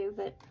of you do,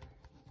 but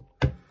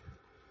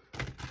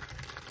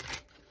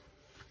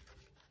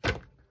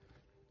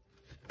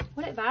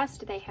what advice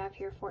do they have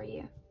here for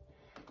you?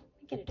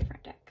 Let me get a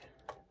different deck.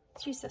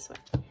 Let's use this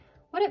one.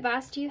 What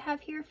advice do you have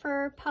here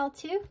for pile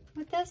 2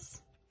 with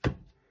this?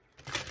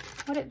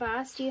 What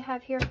advice do you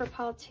have here for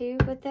pile 2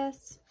 with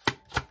this?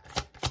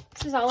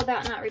 This is all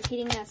about not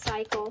repeating a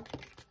cycle.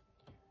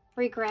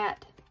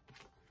 Regret.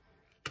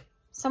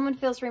 Someone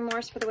feels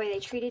remorse for the way they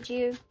treated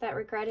you. That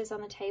regret is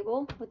on the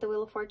table with the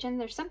Wheel of Fortune.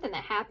 There's something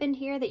that happened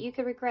here that you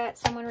could regret.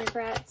 Someone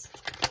regrets.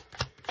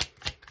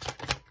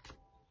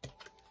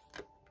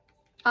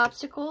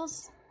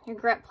 Obstacles. You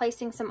regret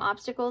placing some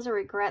obstacles, or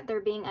regret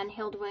there being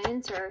unhealed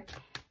wounds, or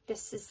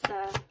this is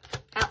the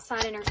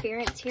outside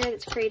interference here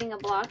that's creating a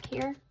block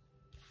here.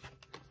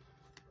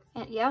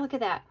 And yeah, look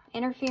at that.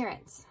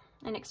 Interference.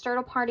 An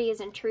external party is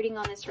intruding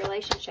on this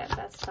relationship.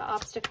 That's the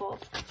obstacle.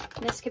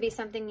 And this could be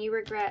something you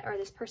regret or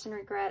this person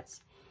regrets.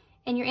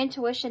 And your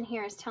intuition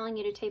here is telling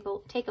you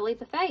to take a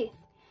leap of faith.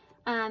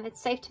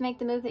 It's safe to make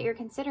the move that you're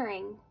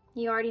considering.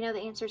 You already know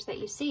the answers that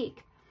you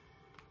seek.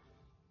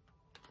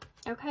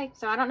 Okay,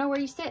 so I don't know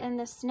where you sit in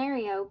this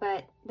scenario,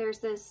 but there's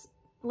this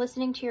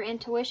listening to your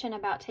intuition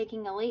about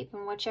taking a leap,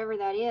 and whichever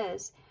that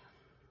is.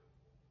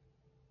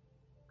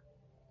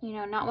 You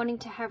know, not wanting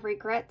to have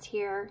regrets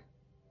here.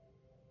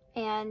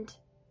 And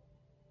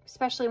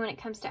especially when it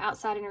comes to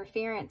outside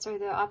interference, or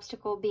the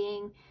obstacle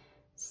being,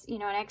 you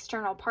know, an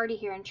external party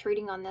here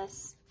intruding on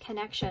this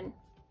connection.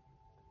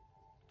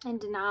 And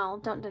denial.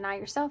 Don't deny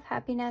yourself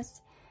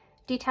happiness.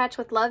 Detach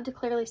with love to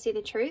clearly see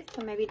the truth,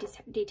 or maybe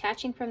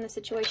detaching from the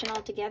situation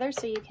altogether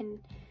so you can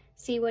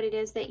see what it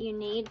is that you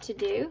need to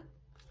do.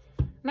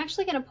 I'm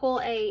actually going to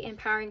pull a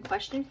empowering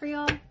question for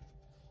y'all.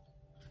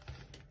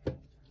 I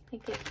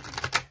think it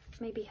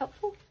may be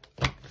helpful.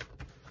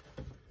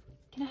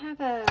 Can I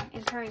have an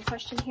empowering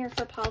question here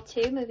for pile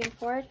 2 moving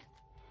forward?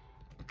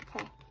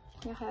 Okay,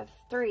 you'll have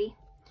 3.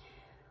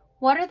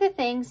 What are the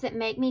things that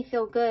make me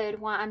feel good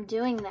while I'm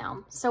doing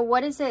them? So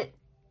what is it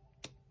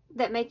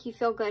that make you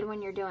feel good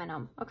when you're doing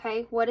them?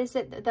 Okay, what is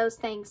it that those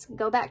things,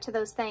 go back to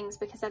those things,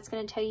 because that's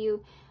going to tell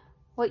you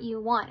what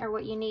you want or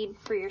what you need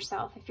for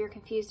yourself if you're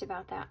confused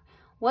about that.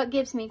 What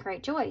gives me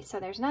great joy? So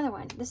there's another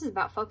one. This is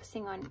about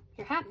focusing on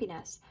your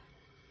happiness.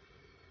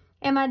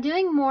 Am I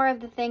doing more of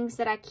the things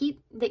that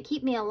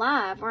keep me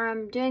alive, or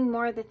I'm doing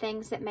more of the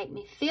things that make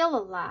me feel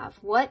alive?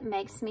 What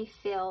makes me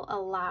feel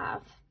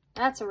alive?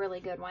 That's a really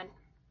good one.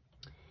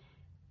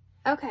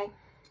 Okay.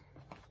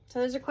 So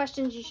those are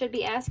questions you should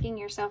be asking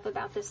yourself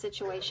about this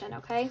situation,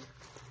 okay?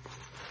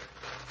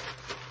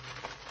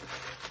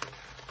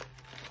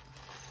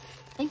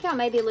 I think y'all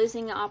may be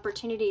losing an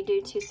opportunity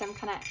due to some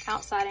kind of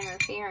outside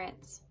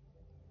interference.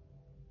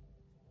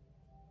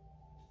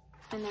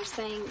 And they're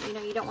saying, you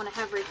know, you don't want to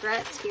have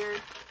regrets here.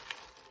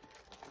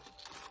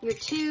 You're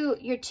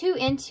too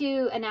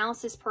into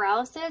analysis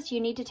paralysis. You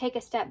need to take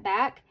a step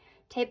back,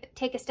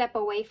 take a step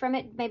away from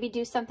it. Maybe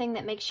do something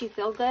that makes you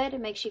feel good,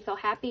 makes you feel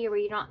happy, or where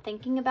you're not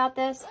thinking about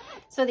this,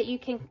 so that you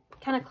can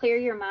kind of clear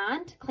your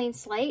mind, clean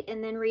slate,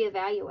 and then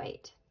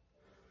reevaluate.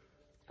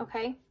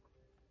 Okay?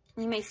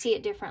 You may see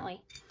it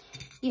differently.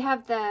 You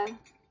have the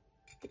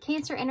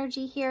Cancer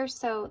energy here,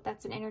 so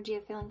that's an energy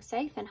of feeling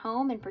safe and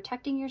home and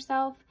protecting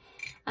yourself.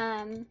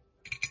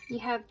 You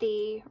have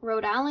the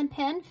Rhode Island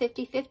pin,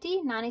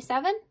 50-50,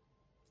 97.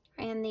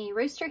 And the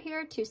rooster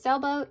here, 2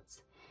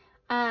 sailboats.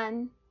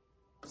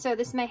 So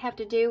this may have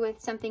to do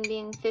with something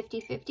being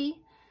 50-50,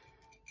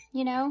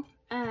 you know.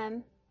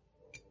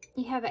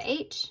 You have a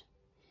H.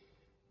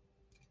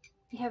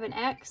 You have an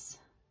X.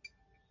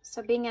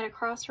 So being at a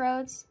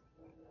crossroads.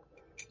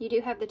 You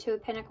do have the 2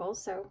 of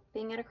Pentacles, so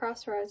being at a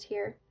crossroads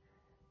here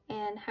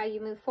and how you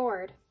move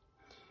forward.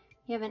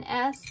 You have an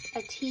S,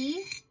 a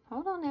T.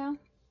 Hold on now.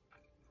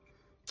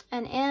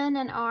 An N,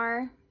 an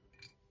R,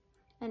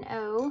 an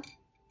O,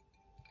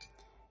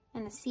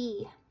 and a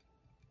C.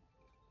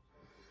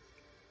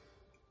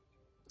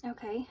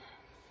 Okay.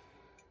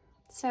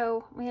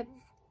 So we have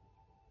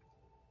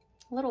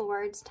little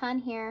words, ton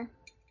here.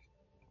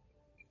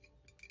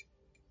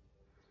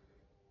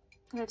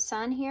 We have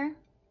sun here,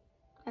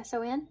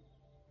 S-O-N.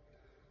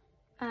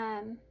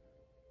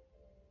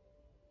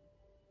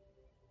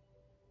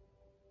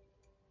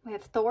 We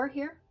have Thor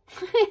here,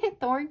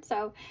 thorn,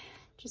 so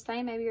just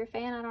saying, maybe you're a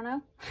fan, I don't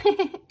know.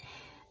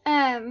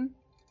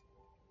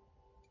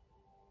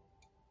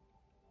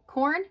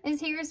 Corn is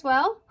here as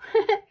well,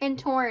 and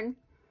torn,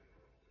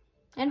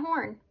 and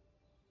horn.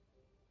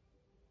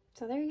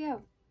 So there you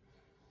go.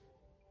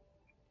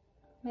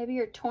 Maybe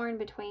you're torn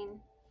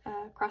between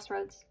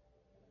crossroads.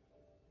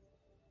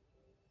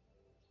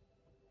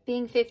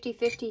 Being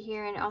 50-50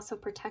 here and also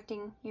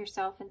protecting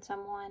yourself and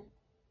someone.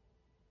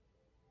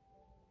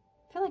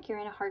 I feel like you're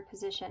in a hard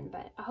position,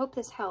 but I hope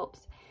this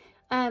helps.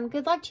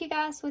 Good luck to you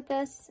guys with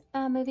this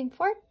moving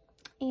forward.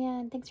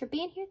 And thanks for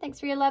being here. Thanks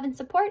for your love and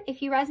support.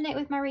 If you resonate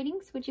with my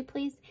readings, would you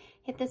please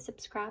hit the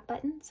subscribe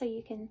button so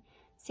you can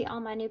see all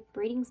my new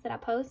readings that I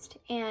post.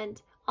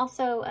 And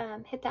also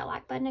hit that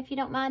like button if you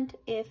don't mind,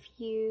 if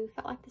you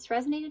felt like this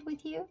resonated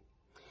with you.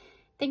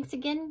 Thanks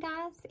again,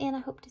 guys, and I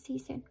hope to see you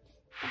soon.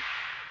 Bye.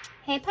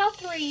 Hey, pile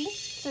 3.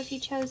 So if you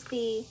chose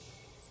the...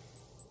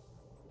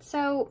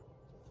 So,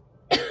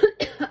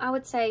 I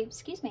would say,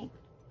 excuse me.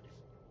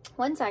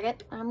 One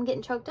second. I'm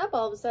getting choked up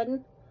all of a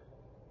sudden.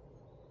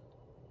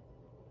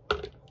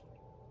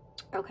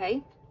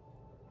 Okay.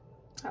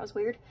 That was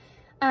weird.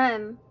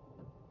 Goodness.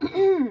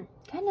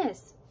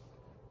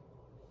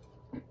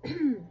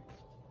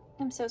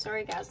 I'm so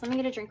sorry, guys. Let me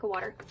get a drink of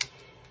water.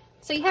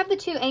 So you have the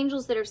 2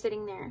 angels that are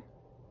sitting there.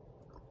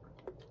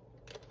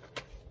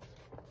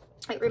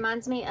 It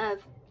reminds me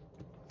of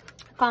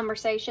a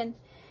conversation,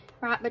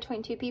 right,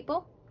 between 2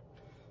 people.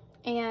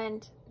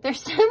 And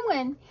there's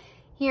someone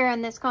here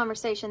in this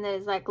conversation that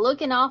is like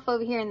looking off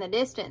over here in the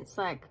distance.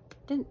 Like,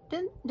 did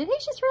he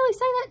just really say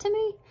that to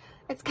me?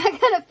 It's kind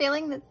of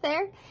feeling that's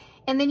there.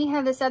 And then you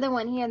have this other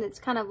one here that's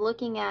kind of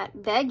looking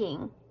at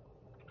begging.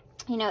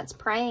 You know, it's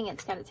praying.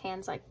 It's got its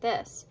hands like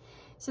this.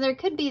 So there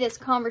could be this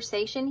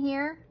conversation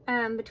here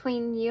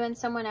between you and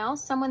someone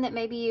else. Someone that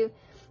maybe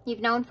you've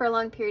known for a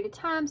long period of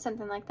time.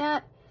 Something like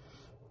that.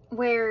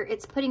 Where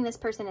it's putting this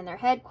person in their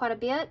head quite a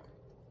bit.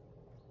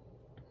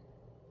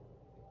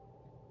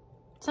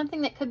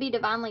 Something that could be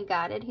divinely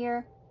guided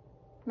here.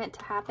 Meant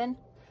to happen.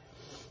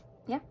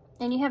 Yeah.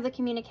 And you have the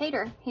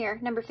communicator here.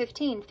 Number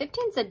 15.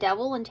 15 is the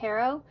devil in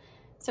tarot.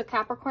 So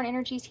Capricorn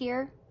energy's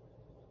here.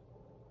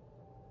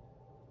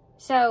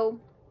 So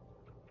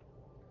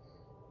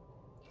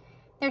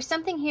there's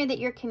something here that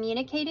you're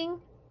communicating,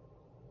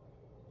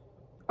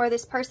 or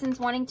this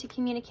person's wanting to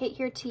communicate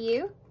here to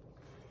you,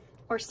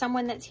 or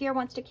someone that's here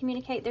wants to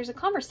communicate. There's a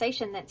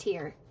conversation that's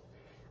here.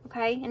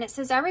 Okay. And it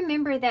says, I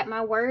remember that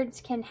my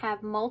words can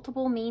have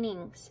multiple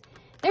meanings.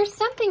 There's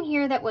something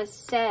here that was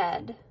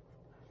said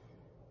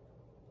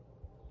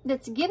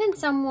that's given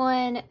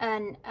someone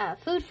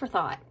food for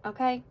thought.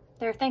 Okay.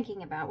 They're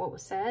thinking about what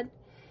was said.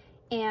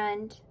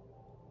 And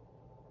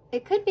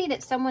it could be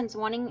that someone's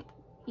wanting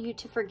you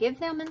to forgive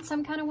them in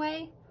some kind of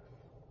way.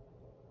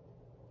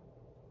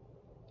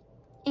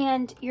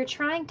 And you're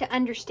trying to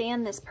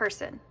understand this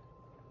person.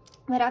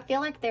 But I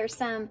feel like there's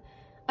some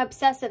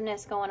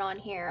obsessiveness going on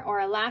here, or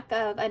a lack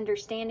of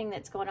understanding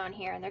that's going on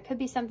here. And there could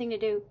be something to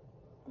do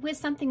with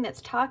something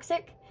that's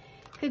toxic.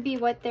 Could be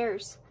what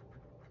there's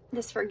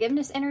this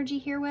forgiveness energy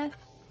here with.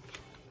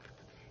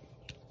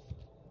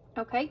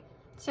 Okay.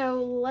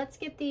 So let's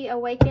get the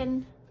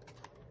awaken,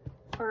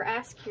 or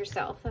ask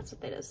yourself. That's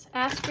what that is.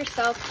 Ask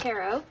yourself,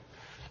 tarot.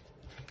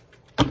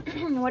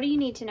 What do you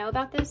need to know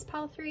about this,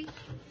 pile 3?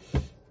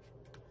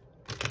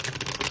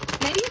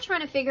 Maybe you're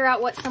trying to figure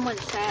out what someone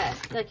said.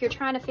 Like you're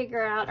trying to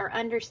figure out or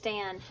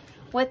understand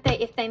what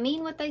if they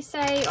mean what they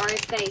say, or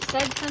if they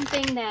said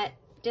something that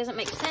doesn't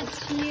make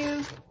sense to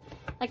you.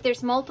 Like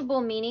there's multiple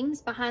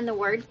meanings behind the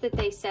words that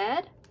they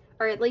said,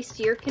 or at least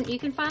you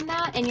can find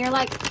that, and you're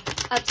like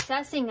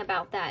obsessing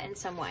about that in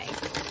some way.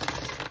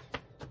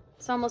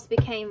 It's almost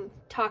became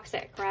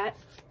toxic, right?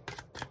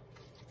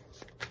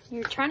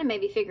 You're trying to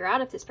maybe figure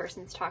out if this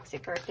person's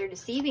toxic, or if they're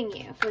deceiving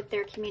you with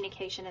their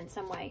communication in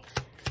some way.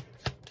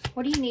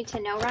 What do you need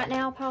to know right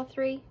now, pile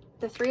 3?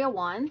 The 3 of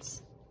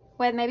Wands.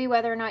 Maybe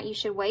whether or not you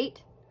should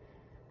wait.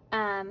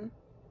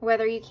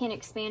 Whether you can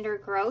expand or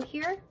grow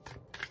here.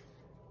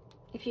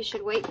 If you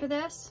should wait for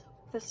this.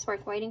 This is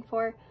worth waiting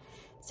for.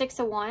 6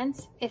 of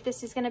Wands. If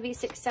this is going to be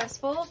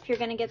successful. If you're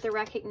going to get the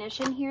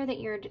recognition here that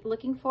you're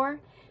looking for.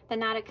 The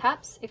Knight of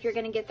Cups. If you're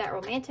going to get that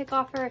romantic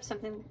offer. If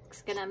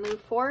something's going to move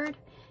forward.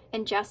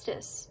 And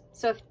Justice.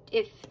 So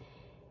if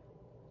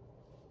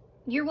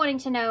you're wanting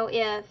to know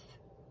if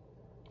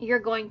you're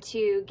going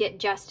to get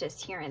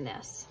justice here in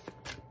this.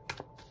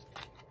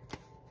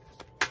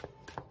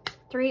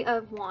 3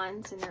 of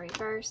Wands in the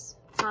reverse.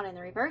 It's not in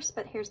the reverse,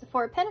 but here's the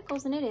 4 of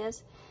Pentacles, and it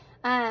is.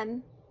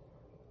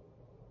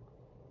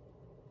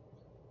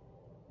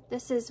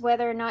 This is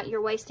whether or not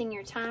you're wasting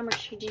your time, or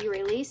should you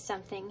release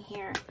something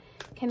here.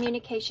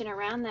 Communication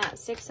around that.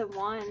 6 of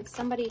Wands.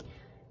 Somebody,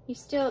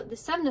 the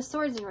 7 of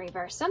Swords in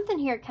reverse. Something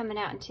here coming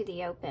out into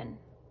the open.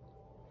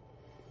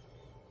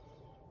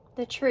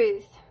 The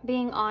truth.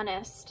 Being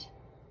honest.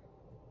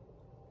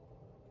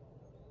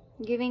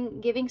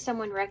 Giving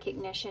someone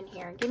recognition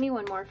here. Give me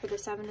one more for the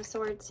 7 of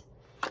Swords.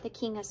 The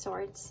King of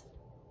Swords.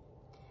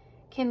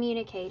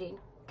 Communicating.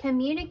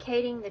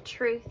 Communicating the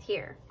truth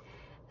here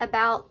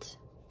about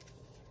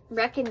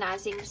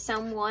recognizing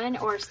someone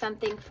or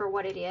something for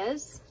what it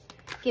is.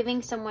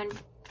 Giving someone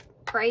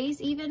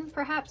praise even,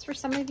 perhaps, for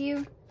some of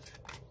you.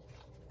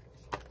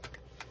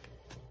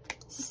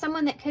 This is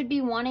someone that could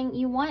be wanting,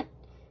 you want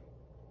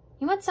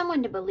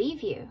someone to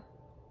believe you.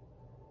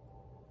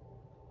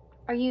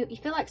 Or you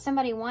feel like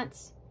somebody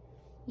wants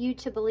you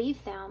to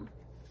believe them.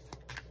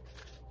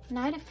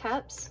 Knight of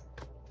Cups.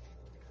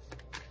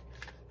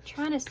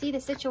 trying to see the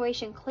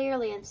situation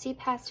clearly and see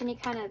past any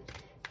kind of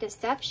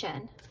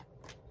deception.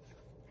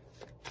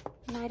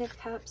 Knight of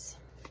Cups.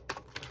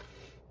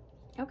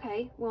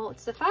 Okay, well,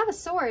 it's the Five of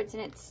Swords,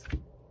 and it's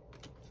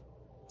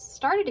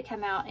started to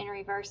come out in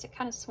reverse. It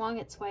kind of swung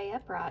its way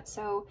upright.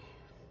 So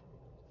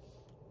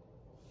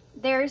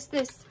there's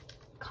this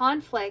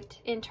conflict,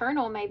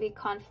 internal maybe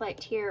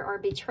conflict here, or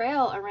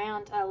betrayal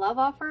around a love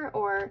offer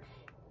or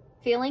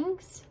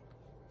feelings.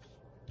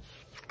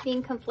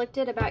 Being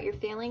conflicted about your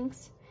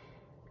feelings,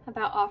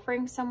 about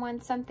offering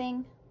someone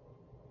something,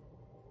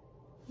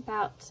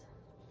 about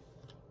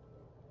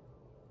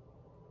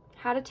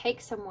how to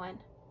take someone.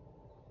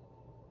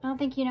 I don't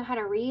think you know how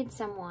to read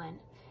someone.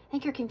 I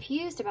think you're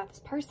confused about this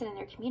person and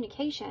their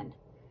communication.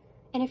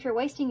 And if you're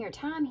wasting your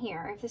time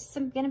here, if this is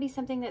going to be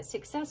something that's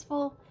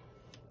successful,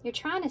 you're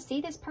trying to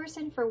see this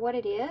person for what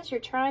it is. You're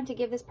trying to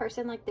give this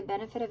person like the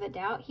benefit of a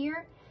doubt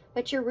here,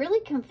 but you're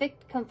really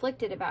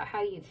conflicted about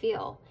how you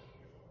feel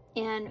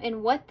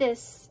and what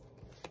this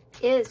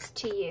is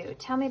to you.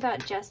 Tell me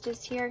about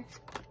justice here.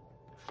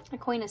 A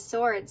Queen of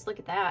Swords. Look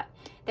at that.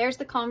 There's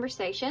the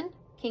conversation.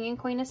 King and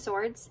Queen of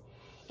Swords.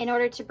 In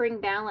order to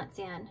bring balance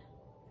in.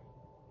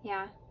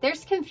 Yeah.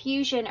 There's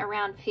confusion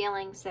around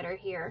feelings that are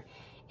here.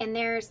 And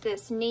there's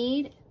this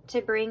need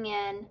to bring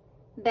in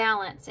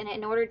balance. And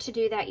in order to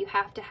do that, you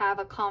have to have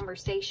a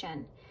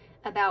conversation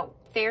about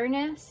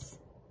fairness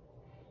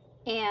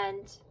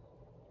and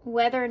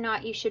whether or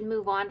not you should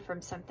move on from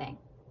something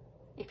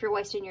if you're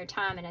wasting your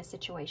time in a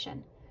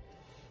situation.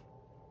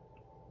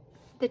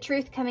 The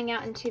truth coming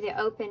out into the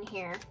open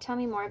here. Tell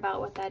me more about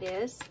what that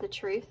is, the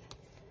truth.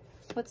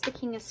 What's the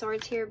King of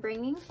Swords here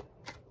bringing?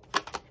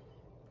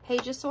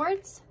 Page of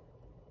Swords.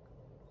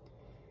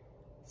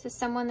 This is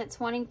someone that's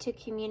wanting to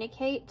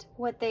communicate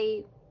what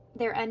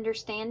their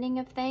understanding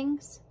of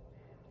things.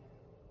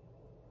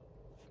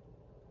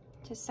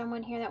 To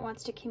someone here that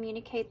wants to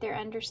communicate their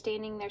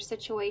understanding, their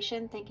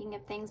situation, thinking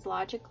of things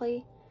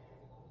logically.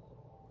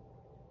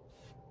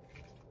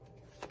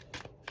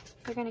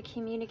 They're going to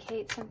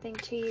communicate something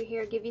to you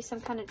here, give you some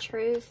kind of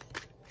truth.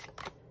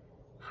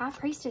 High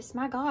Priestess,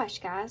 my gosh,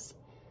 guys.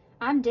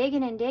 I'm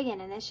digging and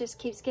digging, and this just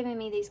keeps giving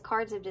me these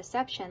cards of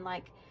deception,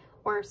 like,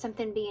 or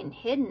something being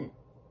hidden.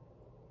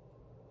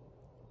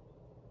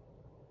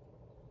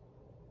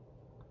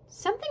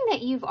 Something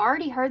that you've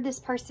already heard this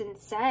person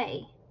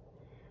say,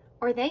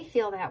 or they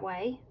feel that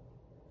way.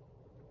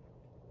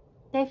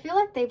 They feel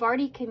like they've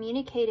already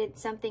communicated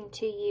something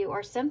to you,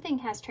 or something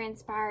has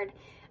transpired.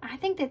 I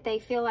think that they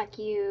feel like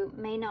you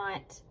may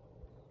not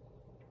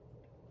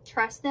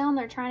trust them.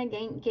 They're trying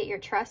to get your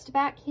trust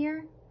back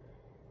here.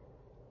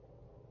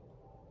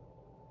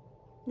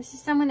 This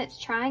is someone that's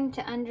trying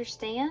to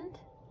understand.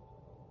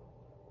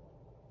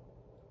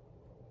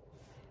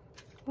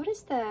 What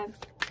is the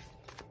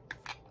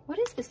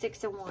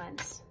Six of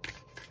Wands?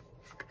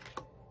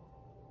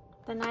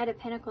 The Knight of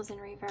Pentacles in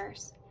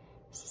reverse.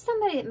 This is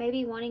somebody that may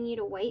be wanting you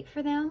to wait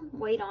for them,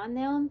 wait on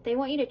them. They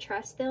want you to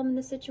trust them in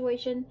the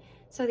situation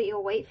so that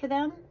you'll wait for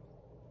them.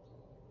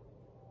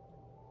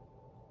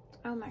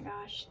 Oh my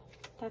gosh,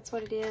 that's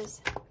what it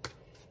is.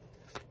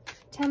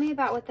 Tell me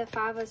about what the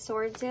Five of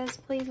Swords is,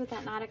 please, with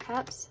that Knight of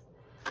Cups.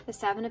 The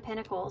Seven of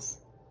Pentacles.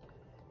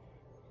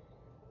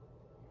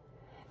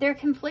 They're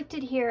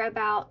conflicted here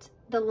about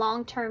the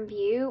long-term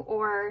view,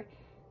 or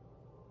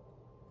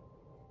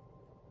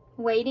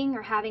waiting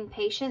or having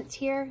patience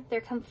here.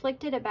 They're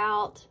conflicted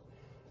about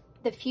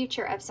the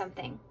future of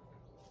something.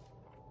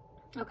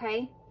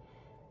 Okay?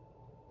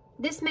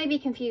 This may be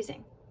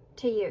confusing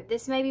to you.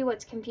 This may be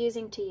what's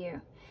confusing to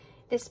you.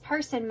 This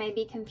person may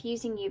be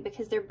confusing you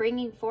because they're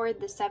bringing forward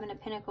the Seven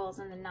of Pentacles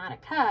and the Knight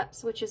of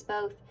Cups, which is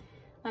both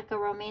like a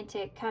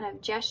romantic kind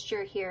of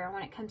gesture here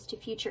when it comes to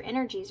future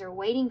energies, or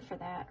waiting for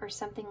that or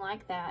something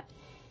like that.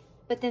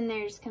 But then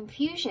there's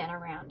confusion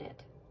around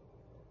it.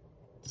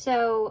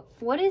 So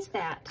what is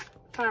that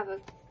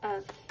Five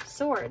of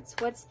Swords?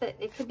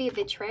 It could be a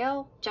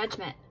betrayal,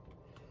 judgment.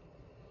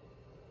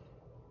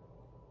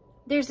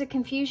 There's a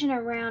confusion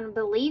around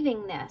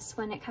believing this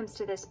when it comes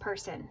to this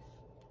person.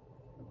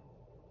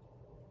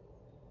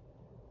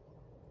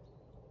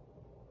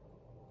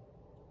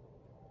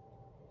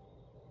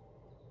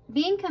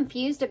 Being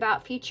confused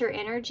about future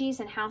energies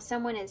and how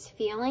someone is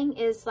feeling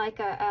is like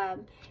a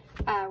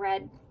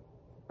red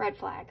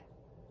flag.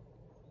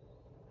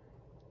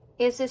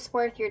 Is this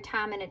worth your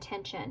time and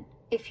attention?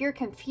 If you're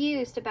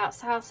confused about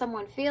how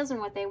someone feels and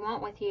what they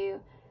want with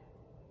you,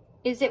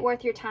 is it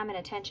worth your time and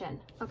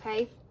attention?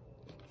 Okay.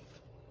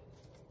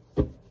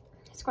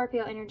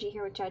 Scorpio energy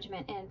here with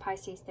Judgment, and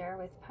Pisces there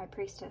with High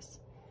Priestess.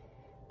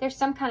 There's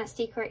some kind of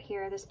secret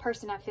here. This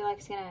person, I feel like,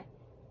 is going to...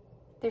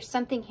 There's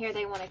something here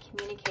they want to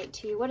communicate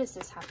to you. What is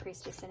this High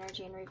Priestess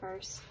energy in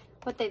reverse?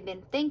 What they've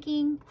been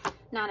thinking.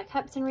 Nine of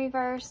Cups in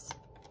reverse.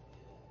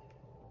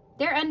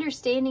 Their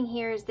understanding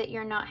here is that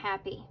you're not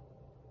happy.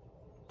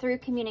 Through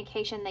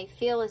communication, they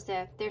feel as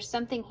if there's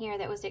something here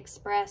that was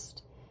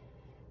expressed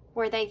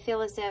where they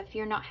feel as if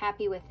you're not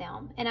happy with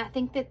them. And I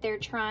think that they're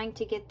trying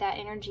to get that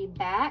energy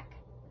back,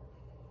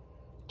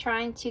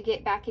 trying to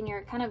get back in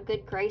your kind of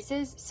good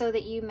graces so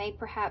that you may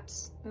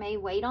perhaps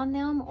wait on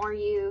them, or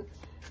you,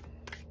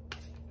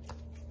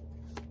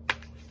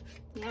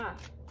 yeah.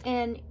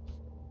 And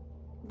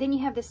then you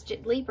have this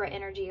Libra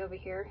energy over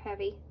here,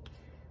 heavy.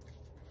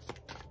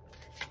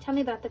 Tell me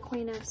about the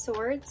Queen of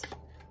Swords.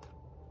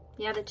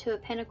 Yeah, the Two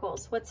of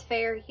Pentacles. What's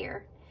fair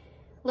here?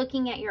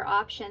 Looking at your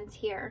options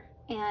here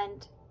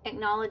and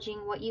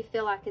acknowledging what you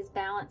feel like is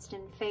balanced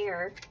and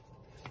fair.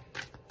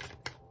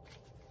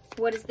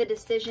 What is the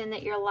decision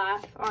that your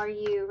life are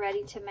you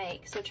ready to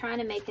make? So trying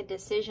to make a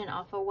decision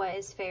off of what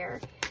is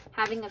fair.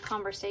 Having a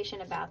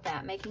conversation about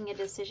that. Making a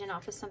decision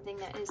off of something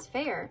that is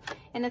fair.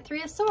 And the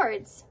Three of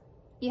Swords.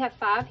 You have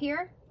 5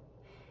 here.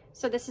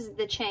 So this is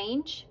the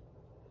change.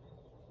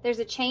 There's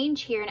a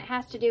change here, and it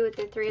has to do with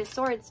the Three of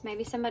Swords.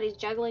 Maybe somebody's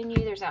juggling you.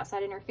 There's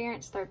outside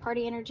interference,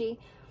 third-party energy.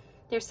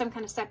 There's some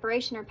kind of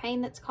separation or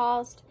pain that's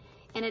caused,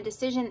 and a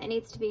decision that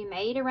needs to be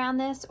made around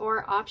this,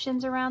 or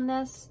options around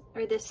this,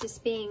 or this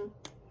just being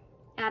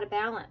out of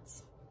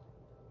balance.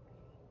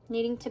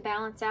 Needing to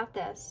balance out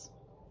this.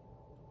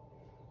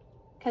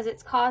 Because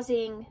it's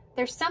causing,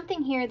 there's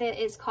something here that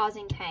is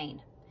causing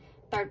pain.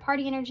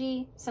 Third-party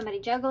energy, somebody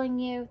juggling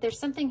you. There's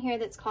something here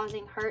that's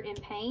causing hurt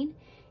and pain.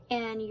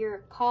 And your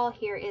call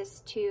here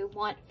is to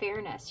want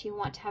fairness. You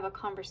want to have a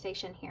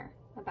conversation here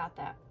about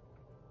that.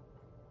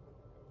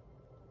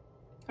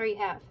 Or you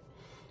have.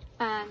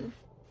 I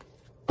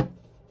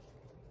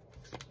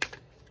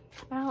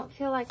don't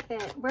feel like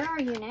that. Where are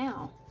you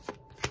now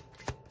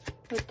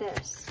with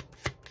this?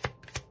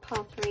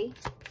 Call 3.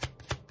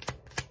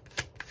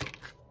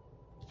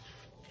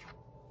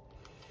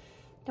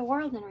 The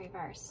World in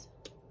reverse.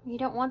 You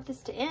don't want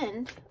this to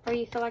end, or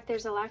you feel like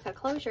there's a lack of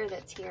closure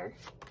that's here.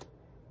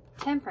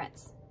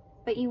 Temperance,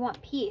 but you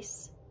want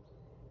peace.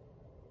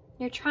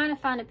 You're trying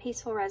to find a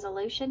peaceful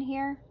resolution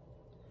here.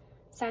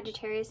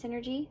 Sagittarius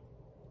energy.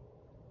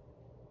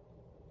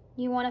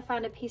 You want to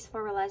find a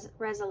peaceful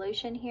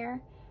resolution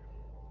here.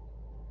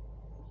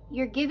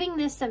 You're giving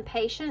this some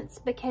patience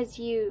because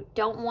you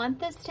don't want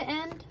this to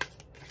end.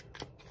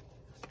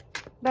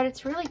 But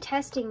it's really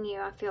testing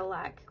you, I feel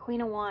like. Queen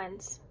of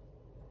Wands.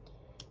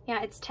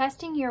 Yeah, it's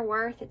testing your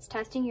worth. It's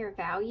testing your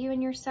value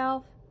in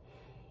yourself.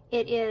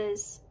 It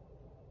is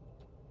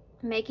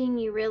making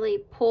you really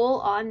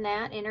pull on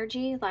that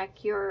energy,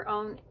 like your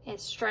own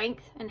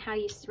strength and how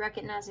you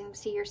recognize and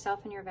see yourself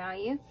and your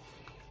value.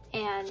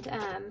 And,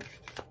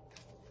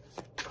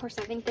 of course,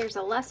 I think there's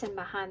a lesson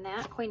behind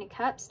that. Queen of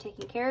Cups,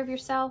 taking care of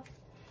yourself,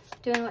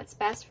 doing what's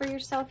best for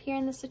yourself here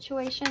in this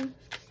situation.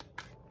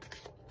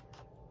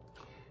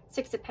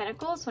 Six of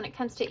Pentacles, when it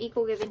comes to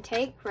equal give and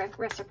take,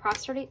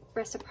 reciprocity.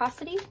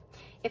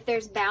 If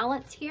there's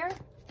balance here,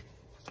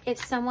 if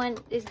someone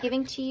is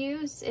giving to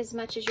you as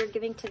much as you're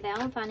giving to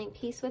them, finding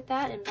peace with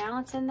that and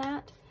balance in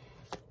that.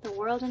 The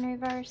World in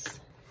reverse.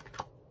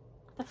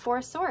 The Four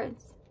of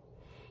Swords.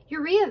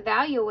 You're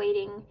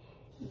reevaluating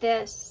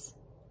this.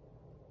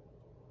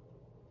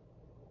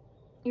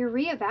 You're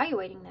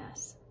reevaluating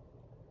this.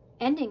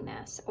 Ending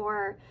this,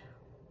 or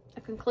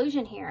a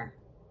conclusion here,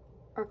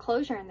 or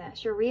closure in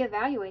this. You're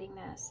reevaluating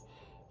this.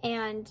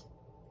 And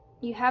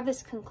you have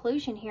this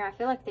conclusion here, I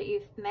feel like, that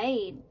you've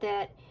made,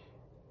 that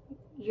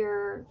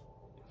you're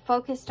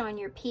focused on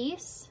your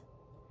peace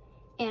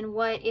and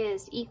what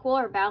is equal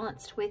or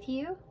balanced with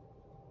you,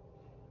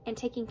 and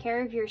taking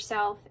care of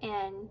yourself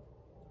and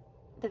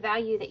the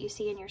value that you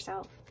see in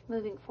yourself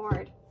moving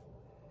forward.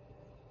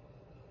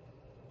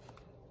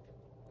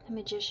 The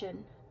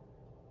Magician.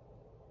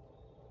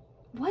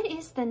 What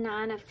is the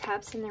Nine of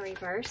Cups in the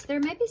reverse? There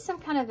may be some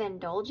kind of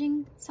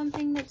indulging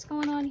something that's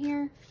going on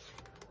here.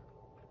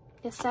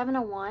 The Seven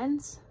of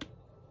Wands.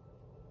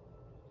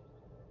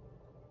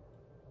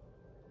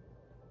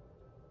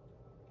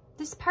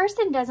 This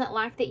person doesn't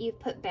like that you've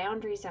put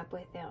boundaries up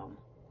with them.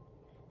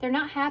 They're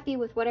not happy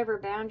with whatever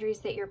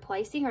boundaries that you're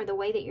placing or the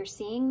way that you're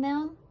seeing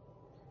them,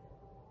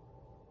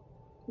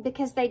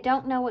 because they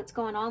don't know what's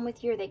going on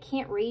with you, or they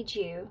can't read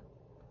you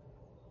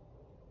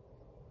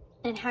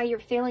and how you're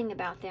feeling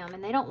about them,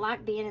 and they don't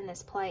like being in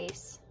this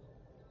place.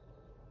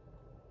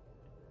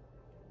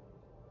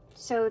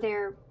 So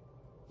they're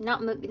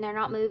not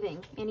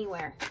moving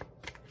anywhere.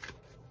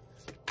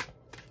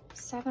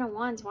 Seven of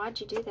Wands, why'd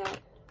you do that?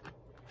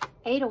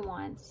 Eight of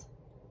Wands.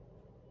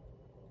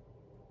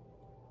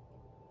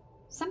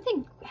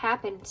 Something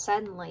happened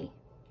suddenly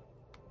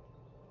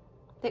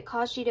that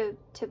caused you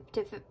to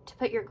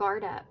put your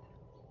guard up.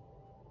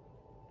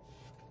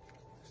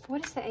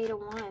 What is the Eight of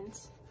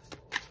Wands?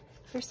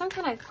 There's some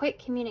kind of quick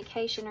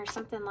communication or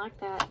something like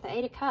that. The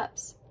Eight of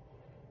Cups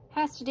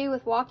has to do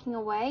with walking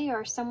away,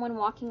 or someone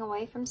walking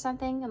away from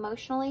something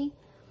emotionally,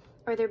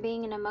 or there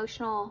being an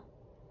emotional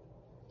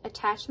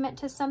attachment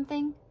to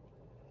something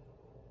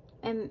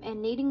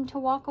and needing to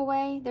walk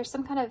away. There's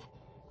some kind of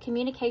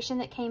communication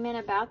that came in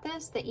about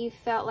this that you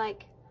felt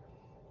like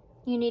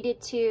you needed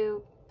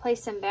to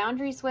place some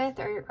boundaries with,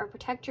 or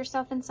protect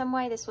yourself in some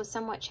way. This was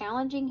somewhat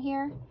challenging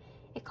here.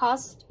 It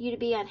caused you to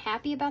be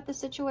unhappy about the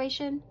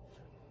situation.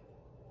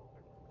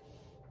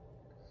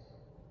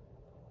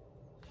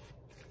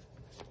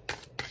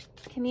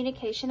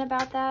 communication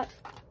about that?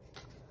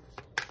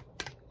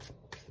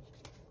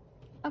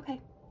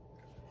 Okay.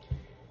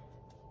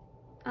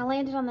 I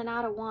landed on the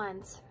Knight of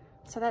Wands.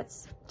 So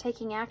that's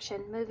taking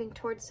action, moving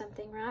towards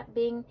something, right?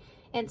 Being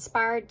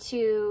inspired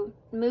to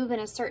move in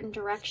a certain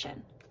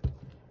direction.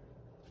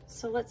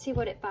 So let's see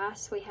what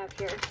advice we have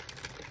here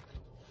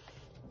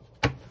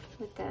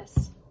with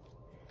this.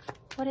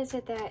 What is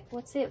it that,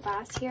 what's the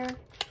advice here?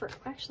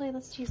 Actually,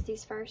 let's use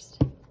these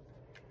first.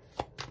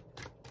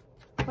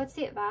 What's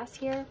the advice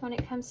here when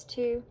it comes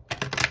to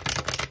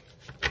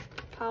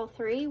pile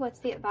 3? What's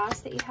the advice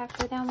that you have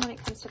for them when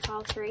it comes to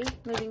pile 3,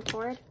 moving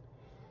forward?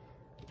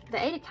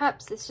 The 8 of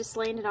Cups that's just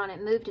landed on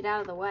it, moved it out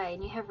of the way,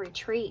 and you have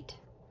retreat.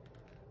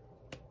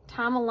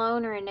 Time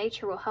alone or in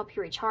nature will help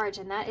you recharge,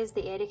 and that is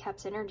the 8 of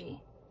Cups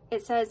energy.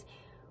 It says,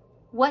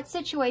 what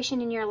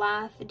situation in your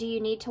life do you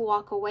need to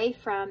walk away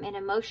from and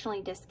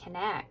emotionally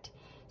disconnect?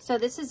 So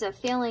this is a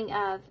feeling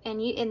of,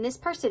 and this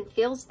person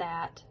feels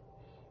that.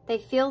 They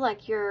feel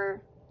like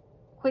you're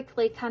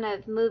quickly kind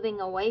of moving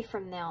away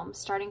from them,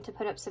 starting to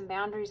put up some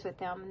boundaries with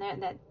them,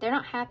 and they're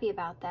not happy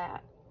about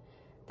that,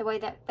 the way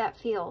that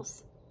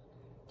feels.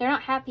 They're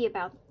not happy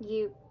about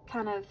you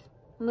kind of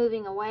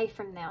moving away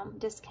from them,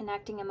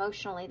 disconnecting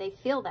emotionally. They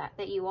feel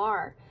that you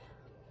are.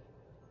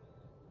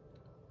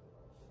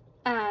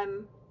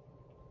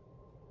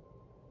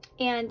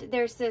 And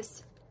there's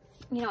this,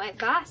 you know,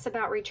 advice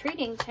about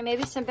retreating to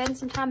maybe spend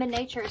some time in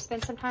nature,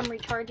 spend some time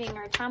recharging,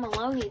 or time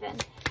alone even,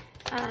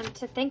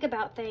 to think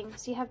about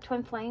things. You have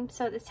TwinFlame,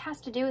 so this has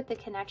to do with the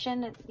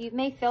connection. You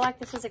may feel like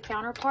this is a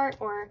counterpart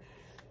or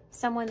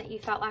someone that you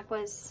felt like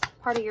was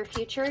part of your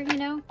future, you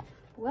know.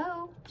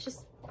 Whoa,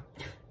 just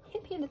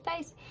hit me in the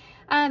face.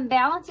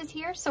 Balance is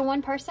here. So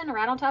one person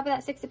right on top of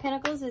that 6 of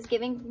Pentacles is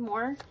giving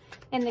more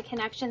in the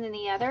connection than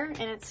the other.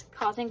 And it's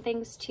causing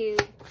things to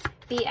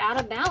be out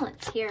of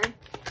balance here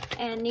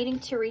and needing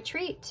to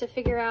retreat to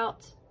figure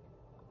out,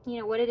 you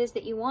know, what it is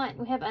that you want.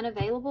 We have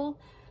unavailable.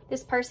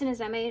 This person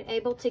is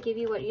unable to give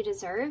you what you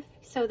deserve.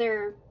 So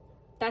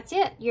that's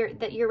it.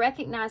 You're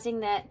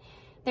recognizing that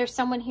there's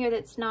someone here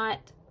that's not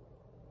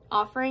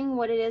offering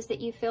what it is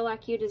that you feel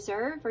like you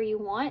deserve or you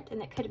want,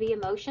 and that could be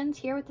emotions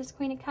here with this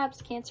Queen of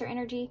Cups, Cancer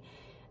energy,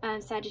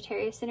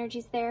 Sagittarius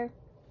energies there.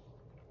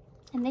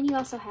 And then you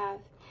also have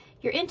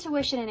your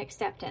intuition and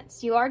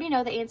acceptance. You already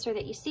know the answer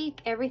that you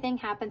seek. Everything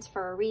happens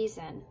for a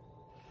reason.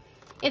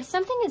 If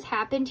something has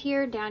happened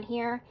here, down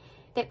here,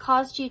 that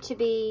caused you to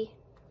be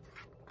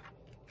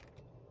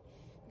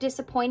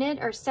disappointed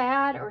or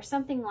sad or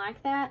something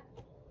like that,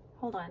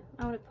 hold on,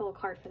 I want to pull a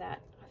card for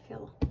that. I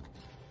feel,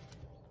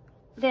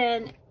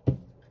 then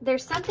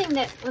there's something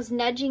that was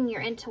nudging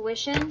your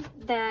intuition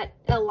that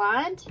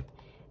aligned,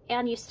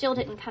 and you still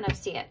didn't kind of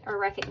see it or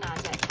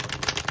recognize it.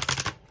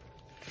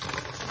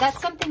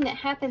 That's something that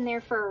happened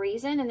there for a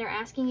reason, and they're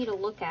asking you to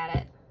look at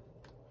it.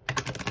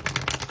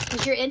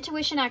 Because your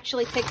intuition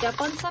actually picked up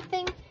on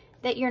something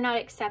that you're not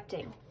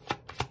accepting.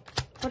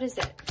 What is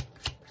it?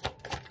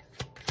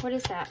 What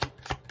is that?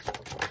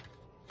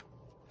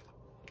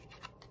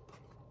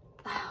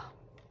 Oh.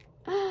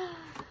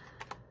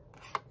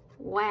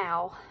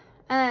 Wow.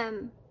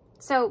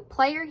 So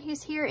player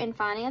who's here in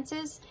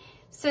finances.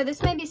 So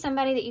this may be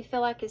somebody that you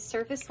feel like is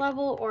surface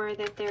level, or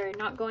that they're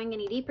not going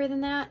any deeper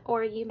than that.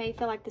 Or you may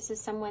feel like this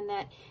is someone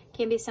that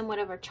can be somewhat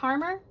of a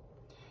charmer,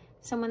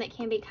 someone that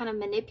can be kind of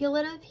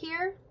manipulative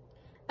here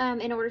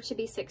in order to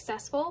be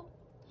successful.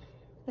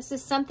 This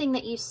is something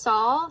that you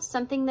saw,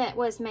 something that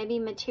was maybe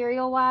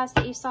material-wise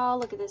that you saw.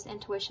 Look at this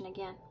intuition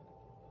again.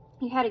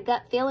 You had a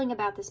gut feeling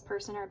about this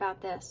person or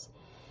about this.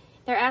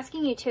 They're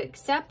asking you to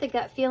accept the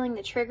gut feeling,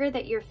 the trigger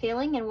that you're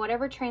feeling, and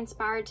whatever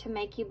transpired to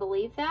make you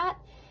believe that.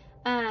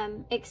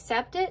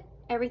 Accept it.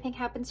 Everything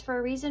happens for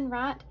a reason,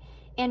 right?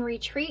 And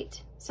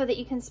retreat so that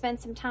you can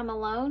spend some time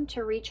alone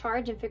to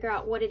recharge and figure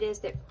out what it is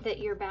that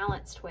you're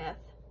balanced with.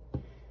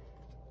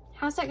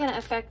 How's that going to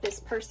affect this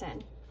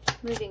person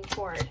moving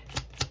forward?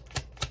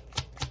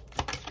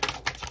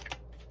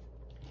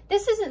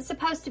 This isn't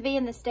supposed to be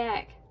in this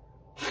deck.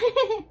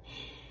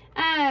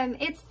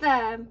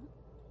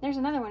 There's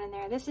another one in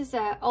there. This is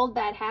old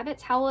bad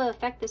habits. How will it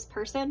affect this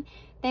person?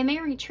 They may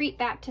retreat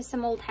back to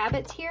some old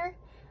habits here.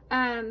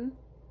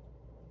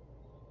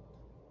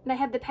 They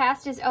have the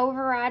past is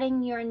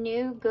overriding your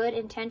new good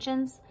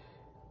intentions.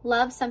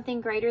 Love something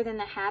greater than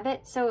the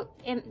habit. So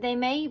they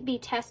may be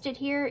tested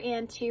here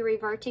into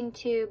reverting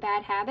to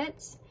bad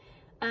habits.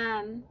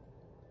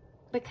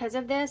 Because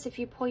of this, if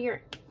you're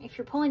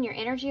pulling your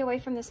energy away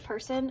from this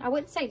person, I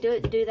wouldn't say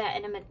do that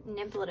in a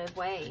manipulative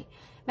way.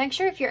 Make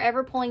sure if you're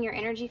ever pulling your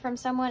energy from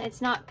someone,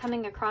 it's not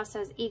coming across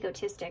as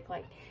egotistic,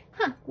 like,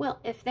 well,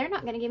 if they're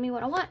not going to give me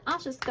what I want, I'll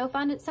just go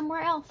find it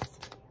somewhere else.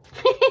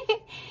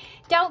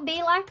 Don't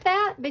be like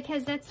that,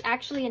 because that's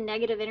actually a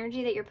negative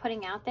energy that you're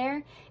putting out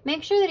there.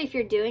 Make sure that if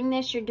you're doing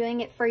this, you're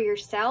doing it for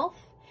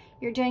yourself.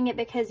 You're doing it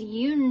because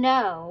you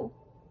know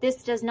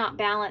this does not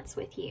balance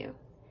with you.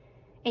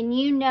 And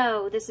you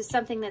know this is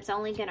something that's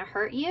only going to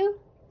hurt you.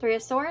 3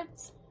 of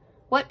Swords.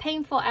 What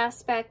painful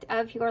aspect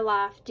of your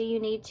life do you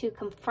need to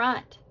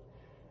confront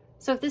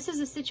So if this is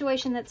a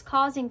situation that's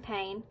causing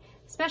pain,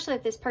 especially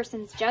if this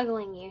person's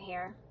juggling you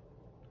here,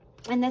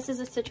 and this is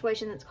a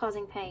situation that's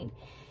causing pain,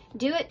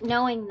 do it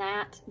knowing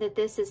that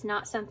this is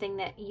not something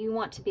that you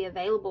want to be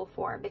available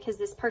for, because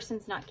this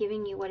person's not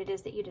giving you what it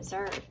is that you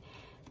deserve.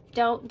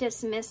 Don't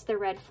dismiss the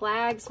red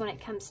flags when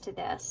it comes to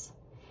this.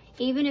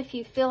 Even if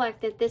you feel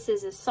like that this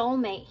is a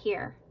soulmate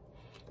here,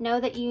 know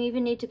that you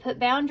even need to put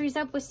boundaries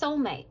up with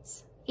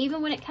soulmates,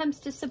 even when it comes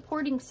to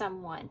supporting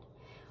someone,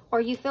 or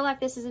you feel like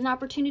this is an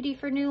opportunity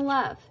for new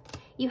love.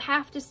 You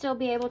have to still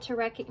be able to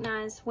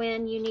recognize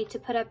when you need to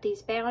put up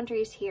these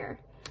boundaries here,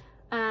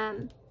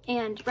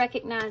 and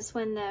recognize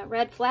when the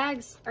red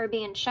flags are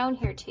being shown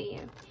here to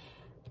you,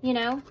 you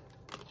know?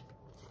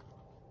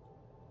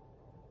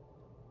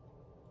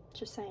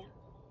 Just saying.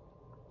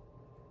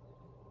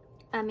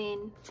 I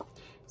mean,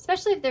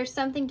 especially if there's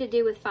something to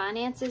do with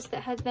finances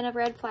that has been a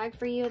red flag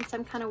for you in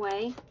some kind of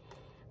way,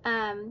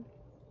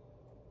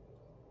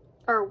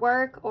 or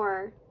work,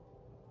 or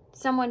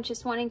someone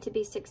just wanting to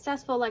be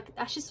successful. Like,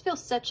 I just feel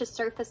such a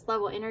surface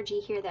level energy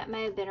here that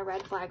may have been a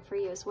red flag for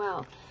you as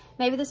well.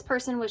 Maybe this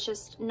person was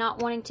just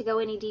not wanting to go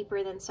any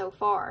deeper than so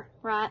far,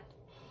 right?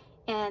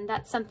 And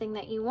that's something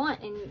that you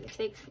want. And if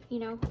they, you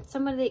know,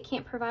 somebody that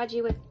can't provide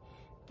you with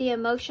the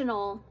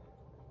emotions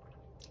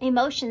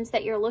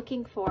that you're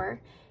looking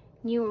for,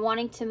 you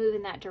wanting to move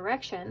in that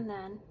direction,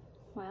 then,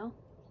 well,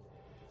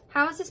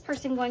 how is this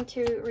person going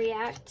to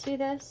react to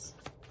this?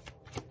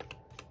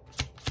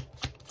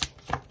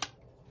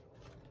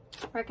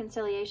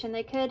 Reconciliation.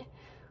 They could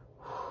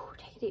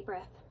take a deep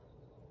breath.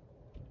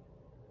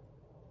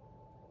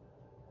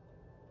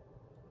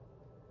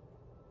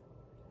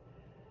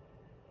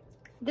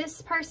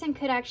 This person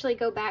could actually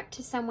go back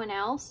to someone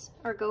else,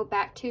 or go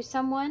back to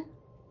someone,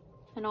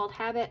 an old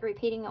habit,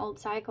 repeating an old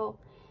cycle.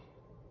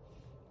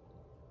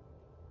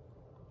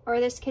 Or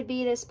this could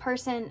be this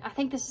person. I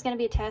think this is going to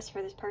be a test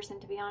for this person,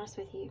 to be honest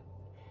with you.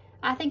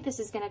 I think this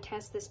is going to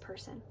test this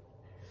person.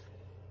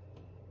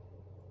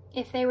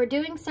 If they were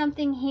doing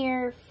something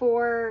here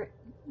for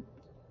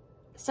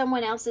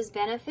someone else's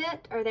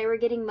benefit, or they were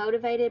getting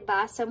motivated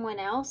by someone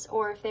else,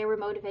 or if they were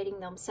motivating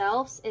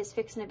themselves, is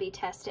fixing to be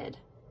tested.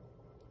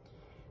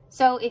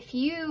 So if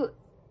you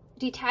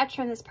detach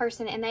from this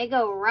person and they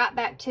go right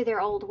back to their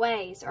old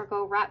ways, or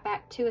go right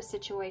back to a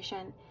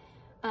situation,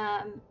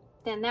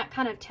 then that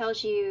kind of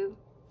tells you,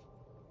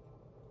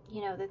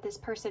 you know, that this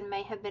person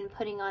may have been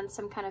putting on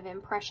some kind of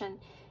impression,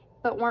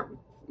 but weren't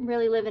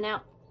really living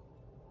up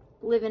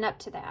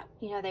to that.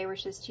 You know, they were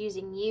just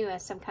using you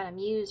as some kind of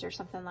muse or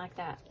something like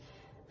that.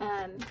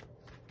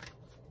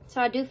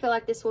 So I do feel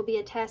like this will be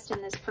a test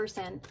in this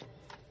person.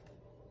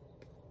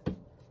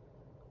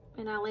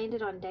 And I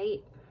landed on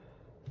date.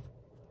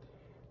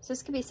 So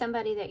this could be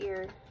somebody that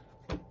you're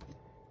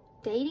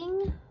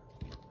dating.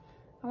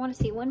 I want to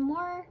see one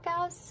more,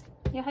 guys.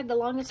 You'll have the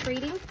longest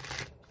reading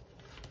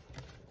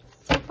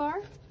so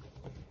far.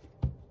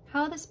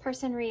 How will this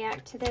person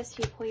react to this?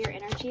 You pull your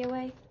energy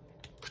away.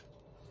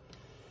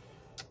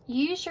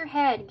 Use your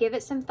head. Give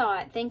it some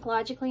thought. Think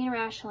logically and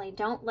rationally.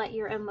 Don't let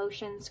your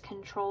emotions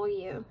control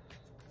you.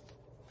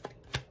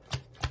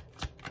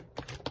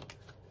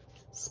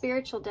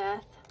 Spiritual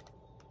death.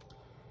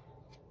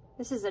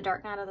 This is a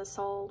dark night of the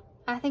soul.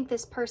 I think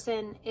this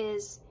person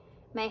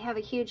may have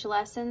a huge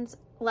lesson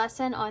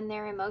on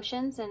their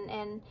emotions,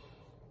 and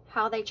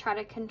how they try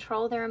to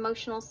control their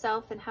emotional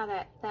self, and how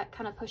that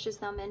kind of pushes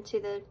them into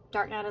the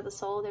dark night of the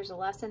soul. There's a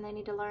lesson they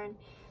need to learn.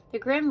 The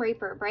Grim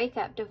Reaper,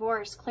 breakup,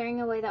 divorce,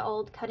 clearing away the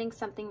old, cutting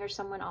something or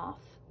someone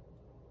off.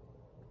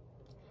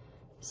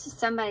 This is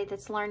somebody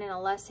that's learning a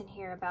lesson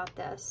here about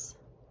this.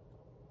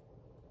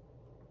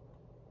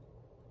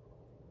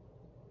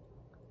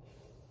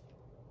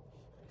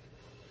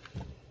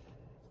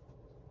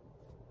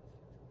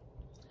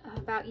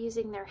 About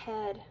using their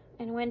head,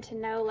 and when to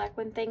know, like,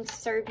 when things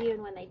serve you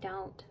and when they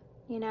don't,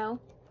 you know?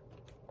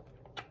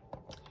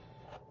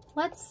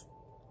 What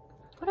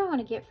do I want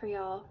to get for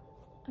y'all?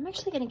 I'm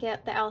actually going to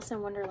get the Alice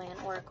in Wonderland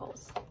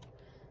Oracles.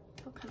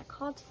 What kind of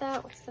called to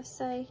that? What's this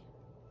say?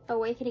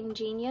 Awakening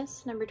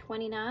Genius, number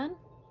 29.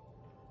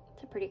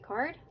 It's a pretty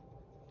card.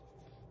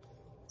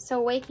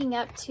 So waking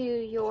up to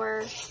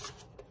your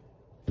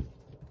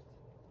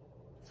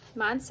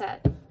mindset,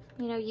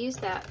 you know, use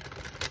that.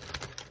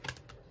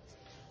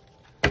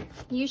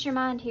 Use your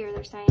mind here,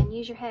 they're saying.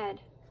 Use your head.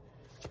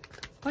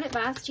 What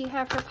advice do you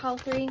have for pile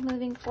 3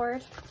 moving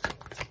forward?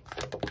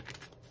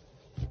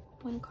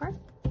 One card.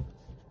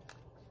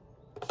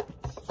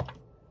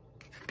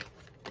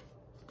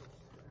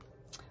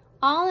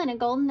 All in a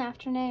Golden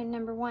Afternoon,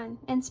 number 1.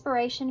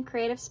 Inspiration,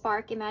 creative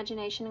spark,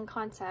 imagination, and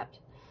concept.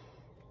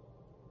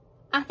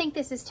 I think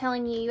this is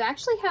telling you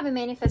actually have a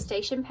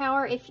manifestation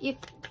power. If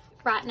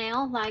right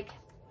now, like,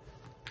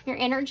 your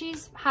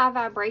energy's high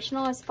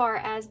vibrational as far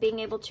as being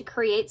able to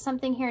create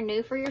something here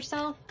new for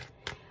yourself.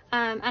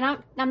 I'm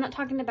not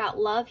talking about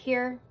love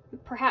here,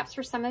 perhaps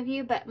for some of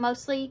you, but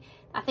mostly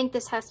I think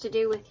this has to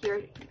do with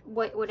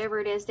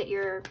whatever it is that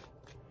you're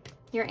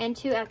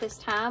into at this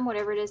time,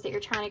 whatever it is that you're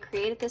trying to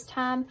create at this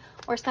time,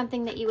 or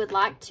something that you would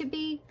like to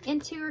be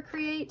into or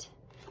create.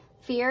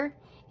 fear,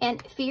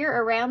 and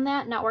fear around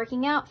that not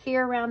working out,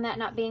 fear around that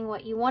not being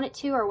what you want it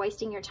to, or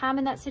wasting your time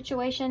in that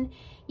situation.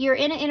 You're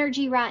in an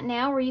energy right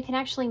now where you can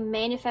actually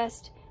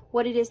manifest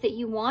what it is that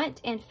you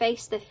want and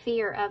face the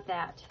fear of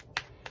that.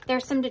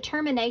 There's some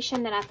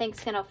determination that I think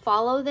is going to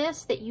follow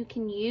this, that you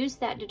can use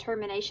that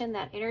determination,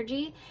 that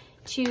energy,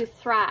 to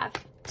thrive,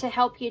 to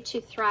help you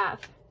to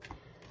thrive.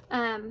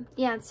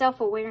 Yeah, and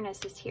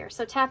self-awareness is here.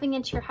 So tapping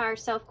into your higher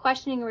self,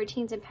 questioning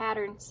routines and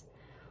patterns,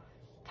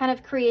 kind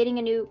of creating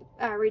a new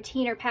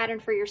routine or pattern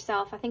for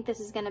yourself. I think this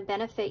is going to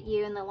benefit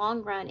you in the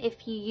long run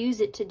if you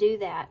use it to do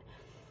that.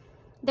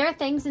 There are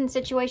things and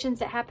situations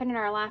that happen in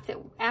our life that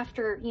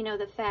after, you know,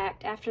 the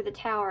fact, after the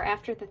Tower,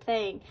 after the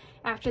thing,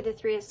 after the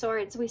Three of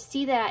Swords, we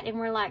see that and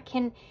we're like,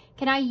 can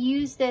I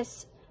use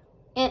this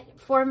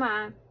for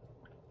my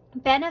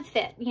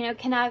benefit? You know,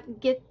 can I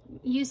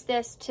use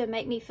this to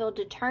make me feel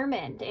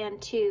determined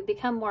and to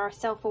become more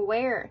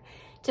self-aware,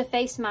 to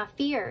face my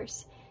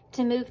fears,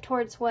 to move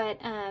towards what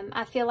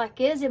I feel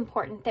like is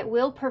important, that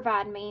will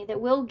provide me,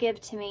 that will give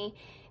to me,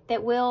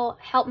 that will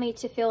help me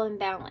to feel in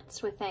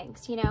balance with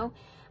things, you know?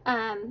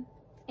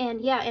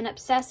 And yeah, and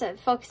obsessive,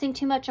 focusing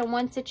too much on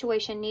one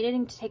situation,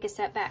 needing to take a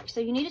step back. So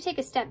you need to take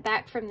a step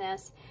back from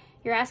this.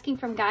 You're asking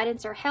from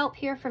guidance or help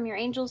here from your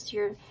angels,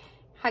 your,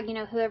 you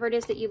know, whoever it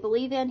is that you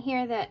believe in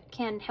here that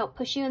can help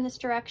push you in this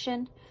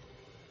direction.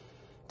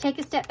 Take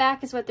a step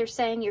back is what they're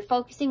saying. You're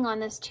focusing on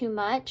this too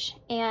much,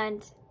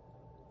 and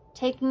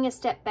taking a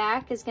step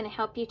back is going to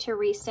help you to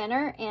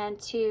recenter and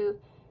to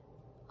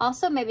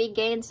also maybe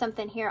gain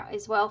something here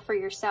as well for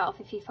yourself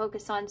if you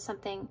focus on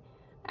something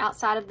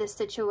outside of this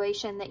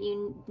situation that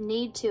you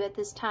need to at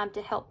this time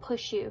to help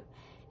push you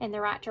in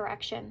the right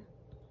direction.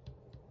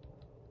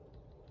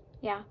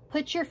 Yeah,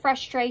 put your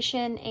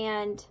frustration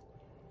and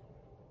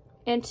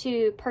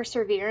into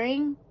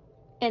persevering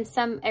in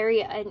some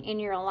area in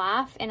your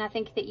life, and I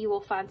think that you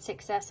will find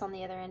success on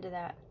the other end of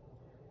that.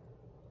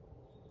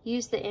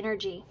 Use the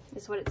energy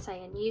is what it's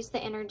saying. Use the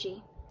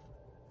energy.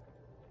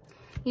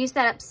 Use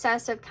that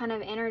obsessive kind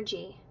of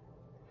energy.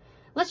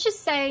 Let's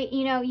just say,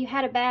 you know, you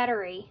had a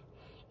battery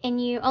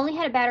and you only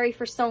had a battery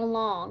for so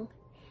long,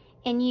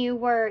 and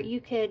you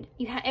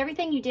had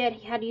everything you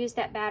did, you had to use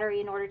that battery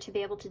in order to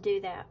be able to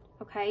do that,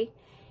 okay?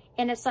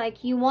 And it's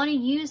like you want to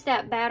use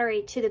that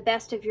battery to the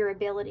best of your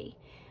ability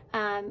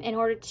in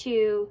order to,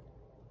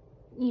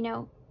 you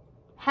know,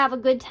 have a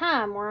good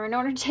time, or in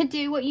order to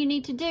do what you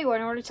need to do, or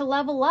in order to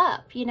level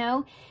up, you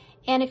know?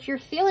 And if you're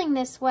feeling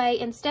this way,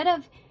 instead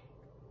of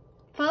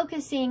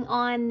focusing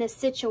on the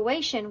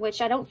situation,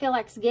 which I don't feel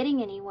like is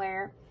getting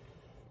anywhere,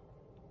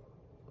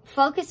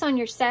 focus on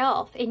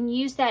yourself and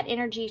use that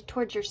energy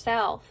towards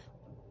yourself.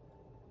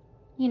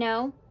 You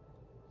know,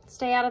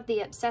 stay out of the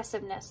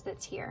obsessiveness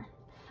that's here.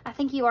 I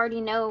think you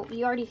already know,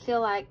 you already feel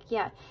like,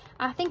 yeah,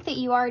 I think that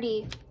you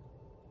already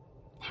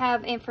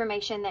have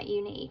information that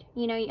you need.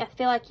 You know, I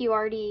feel like you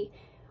already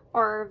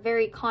are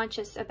very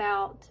conscious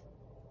about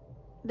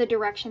the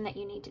direction that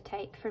you need to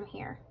take from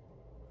here.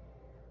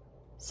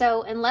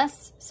 So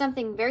unless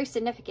something very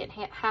significant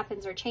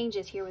happens or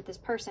changes here with this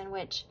person,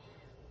 which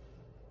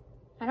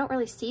I don't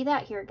really see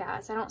that here,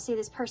 guys. I don't see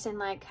this person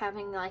like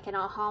having like an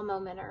aha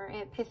moment or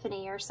an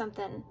epiphany or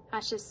something. I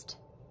just,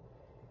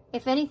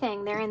 if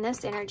anything, they're in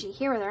this energy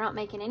here where they're not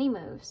making any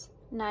moves.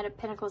 Knight of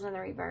Pentacles in the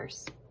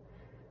reverse.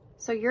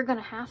 So you're going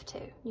to have to,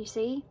 you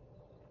see?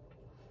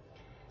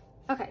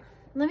 Okay,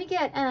 let me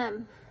get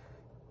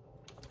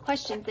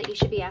questions that you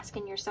should be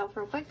asking yourself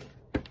real quick.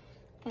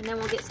 And then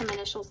we'll get some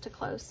initials to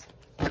close.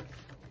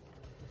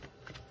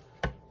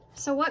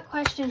 So what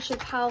questions should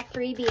pile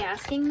 3 be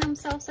asking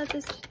themselves at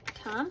this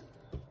time?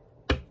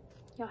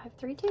 Y'all have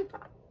 3 too.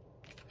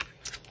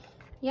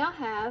 Y'all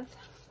have,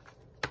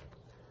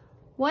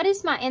 what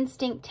is my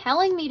instinct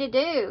telling me to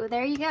do?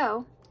 There you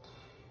go.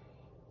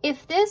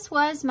 If this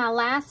was my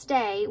last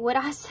day, would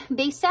I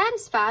be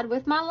satisfied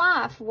with my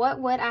life? What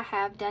would I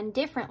have done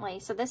differently?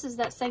 So this is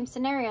that same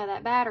scenario,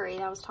 that battery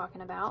that I was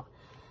talking about.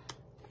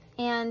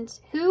 And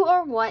who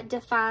or what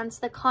defines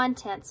the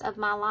contents of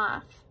my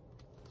life?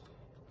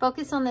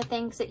 Focus on the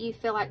things that you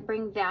feel like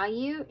bring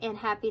value and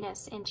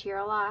happiness into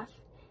your life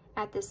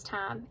at this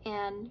time.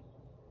 And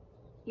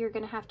you're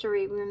going to have to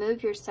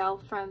remove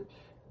yourself from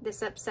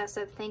this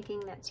obsessive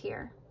thinking that's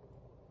here.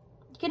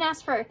 You can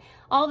ask for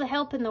all the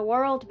help in the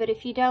world, but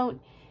if you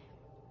don't,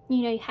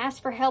 you know, you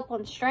ask for help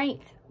on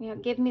strength. You know,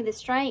 give me the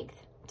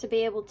strength to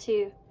be able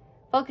to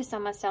focus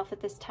on myself at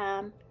this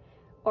time,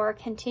 or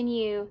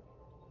continue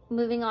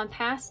moving on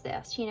past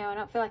this. You know, I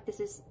don't feel like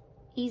this is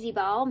easy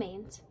by all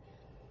means.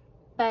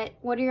 But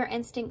what are your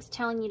instincts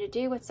telling you to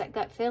do? What's that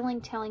gut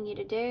feeling telling you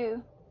to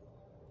do?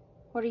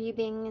 What are you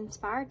being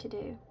inspired to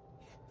do?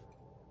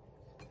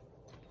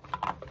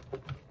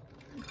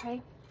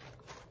 Okay.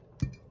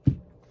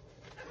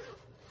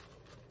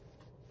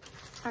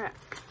 All right.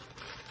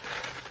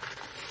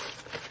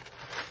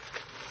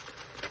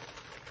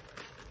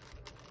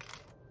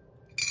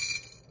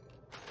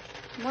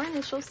 More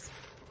initials.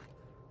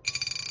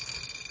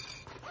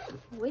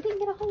 We didn't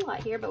get a whole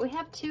lot here, but we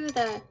have 2 of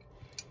the,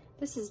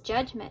 this is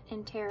Judgment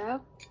in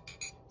Tarot,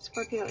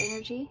 Scorpio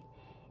energy.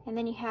 And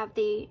then you have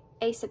the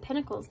Ace of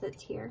Pentacles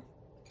that's here.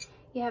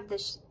 You have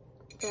the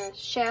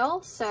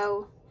shell,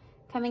 so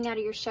coming out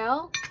of your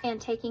shell and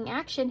taking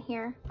action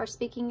here, or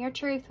speaking your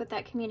truth with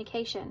that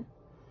communication.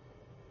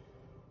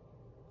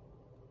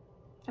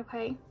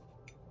 Okay.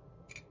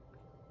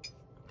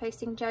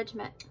 Facing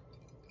judgment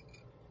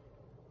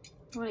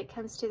when it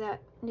comes to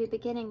that new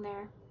beginning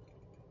there.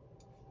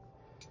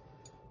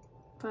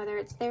 Whether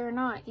it's there or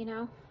not, you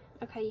know.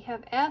 Okay, you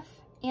have F,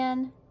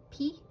 N,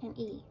 P, and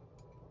E.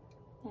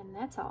 And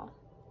that's all.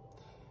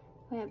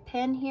 We have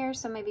pen here,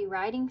 so maybe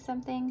writing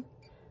something.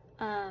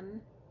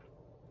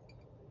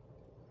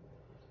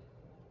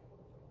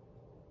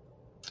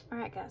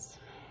 Alright, guys.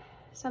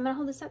 So I'm going to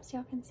hold this up so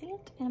y'all can see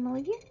it, and I'm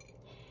going to leave you.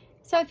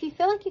 So if you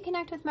feel like you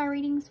connect with my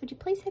readings, would you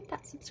please hit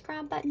that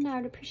subscribe button? I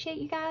would appreciate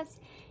you guys.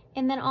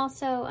 And then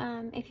also,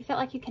 if you felt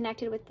like you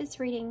connected with this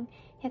reading,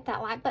 hit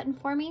that like button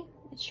for me.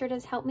 It sure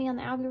does help me on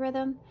the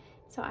algorithm.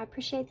 So I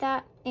appreciate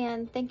that.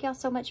 And thank y'all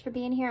so much for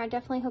being here. I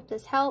definitely hope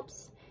this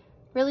helps.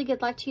 Really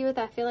good luck to you with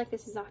that. I feel like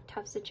this is a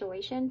tough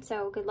situation.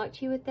 So good luck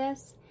to you with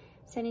this.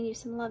 Sending you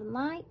some love and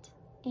light.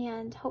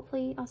 And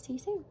hopefully I'll see you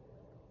soon.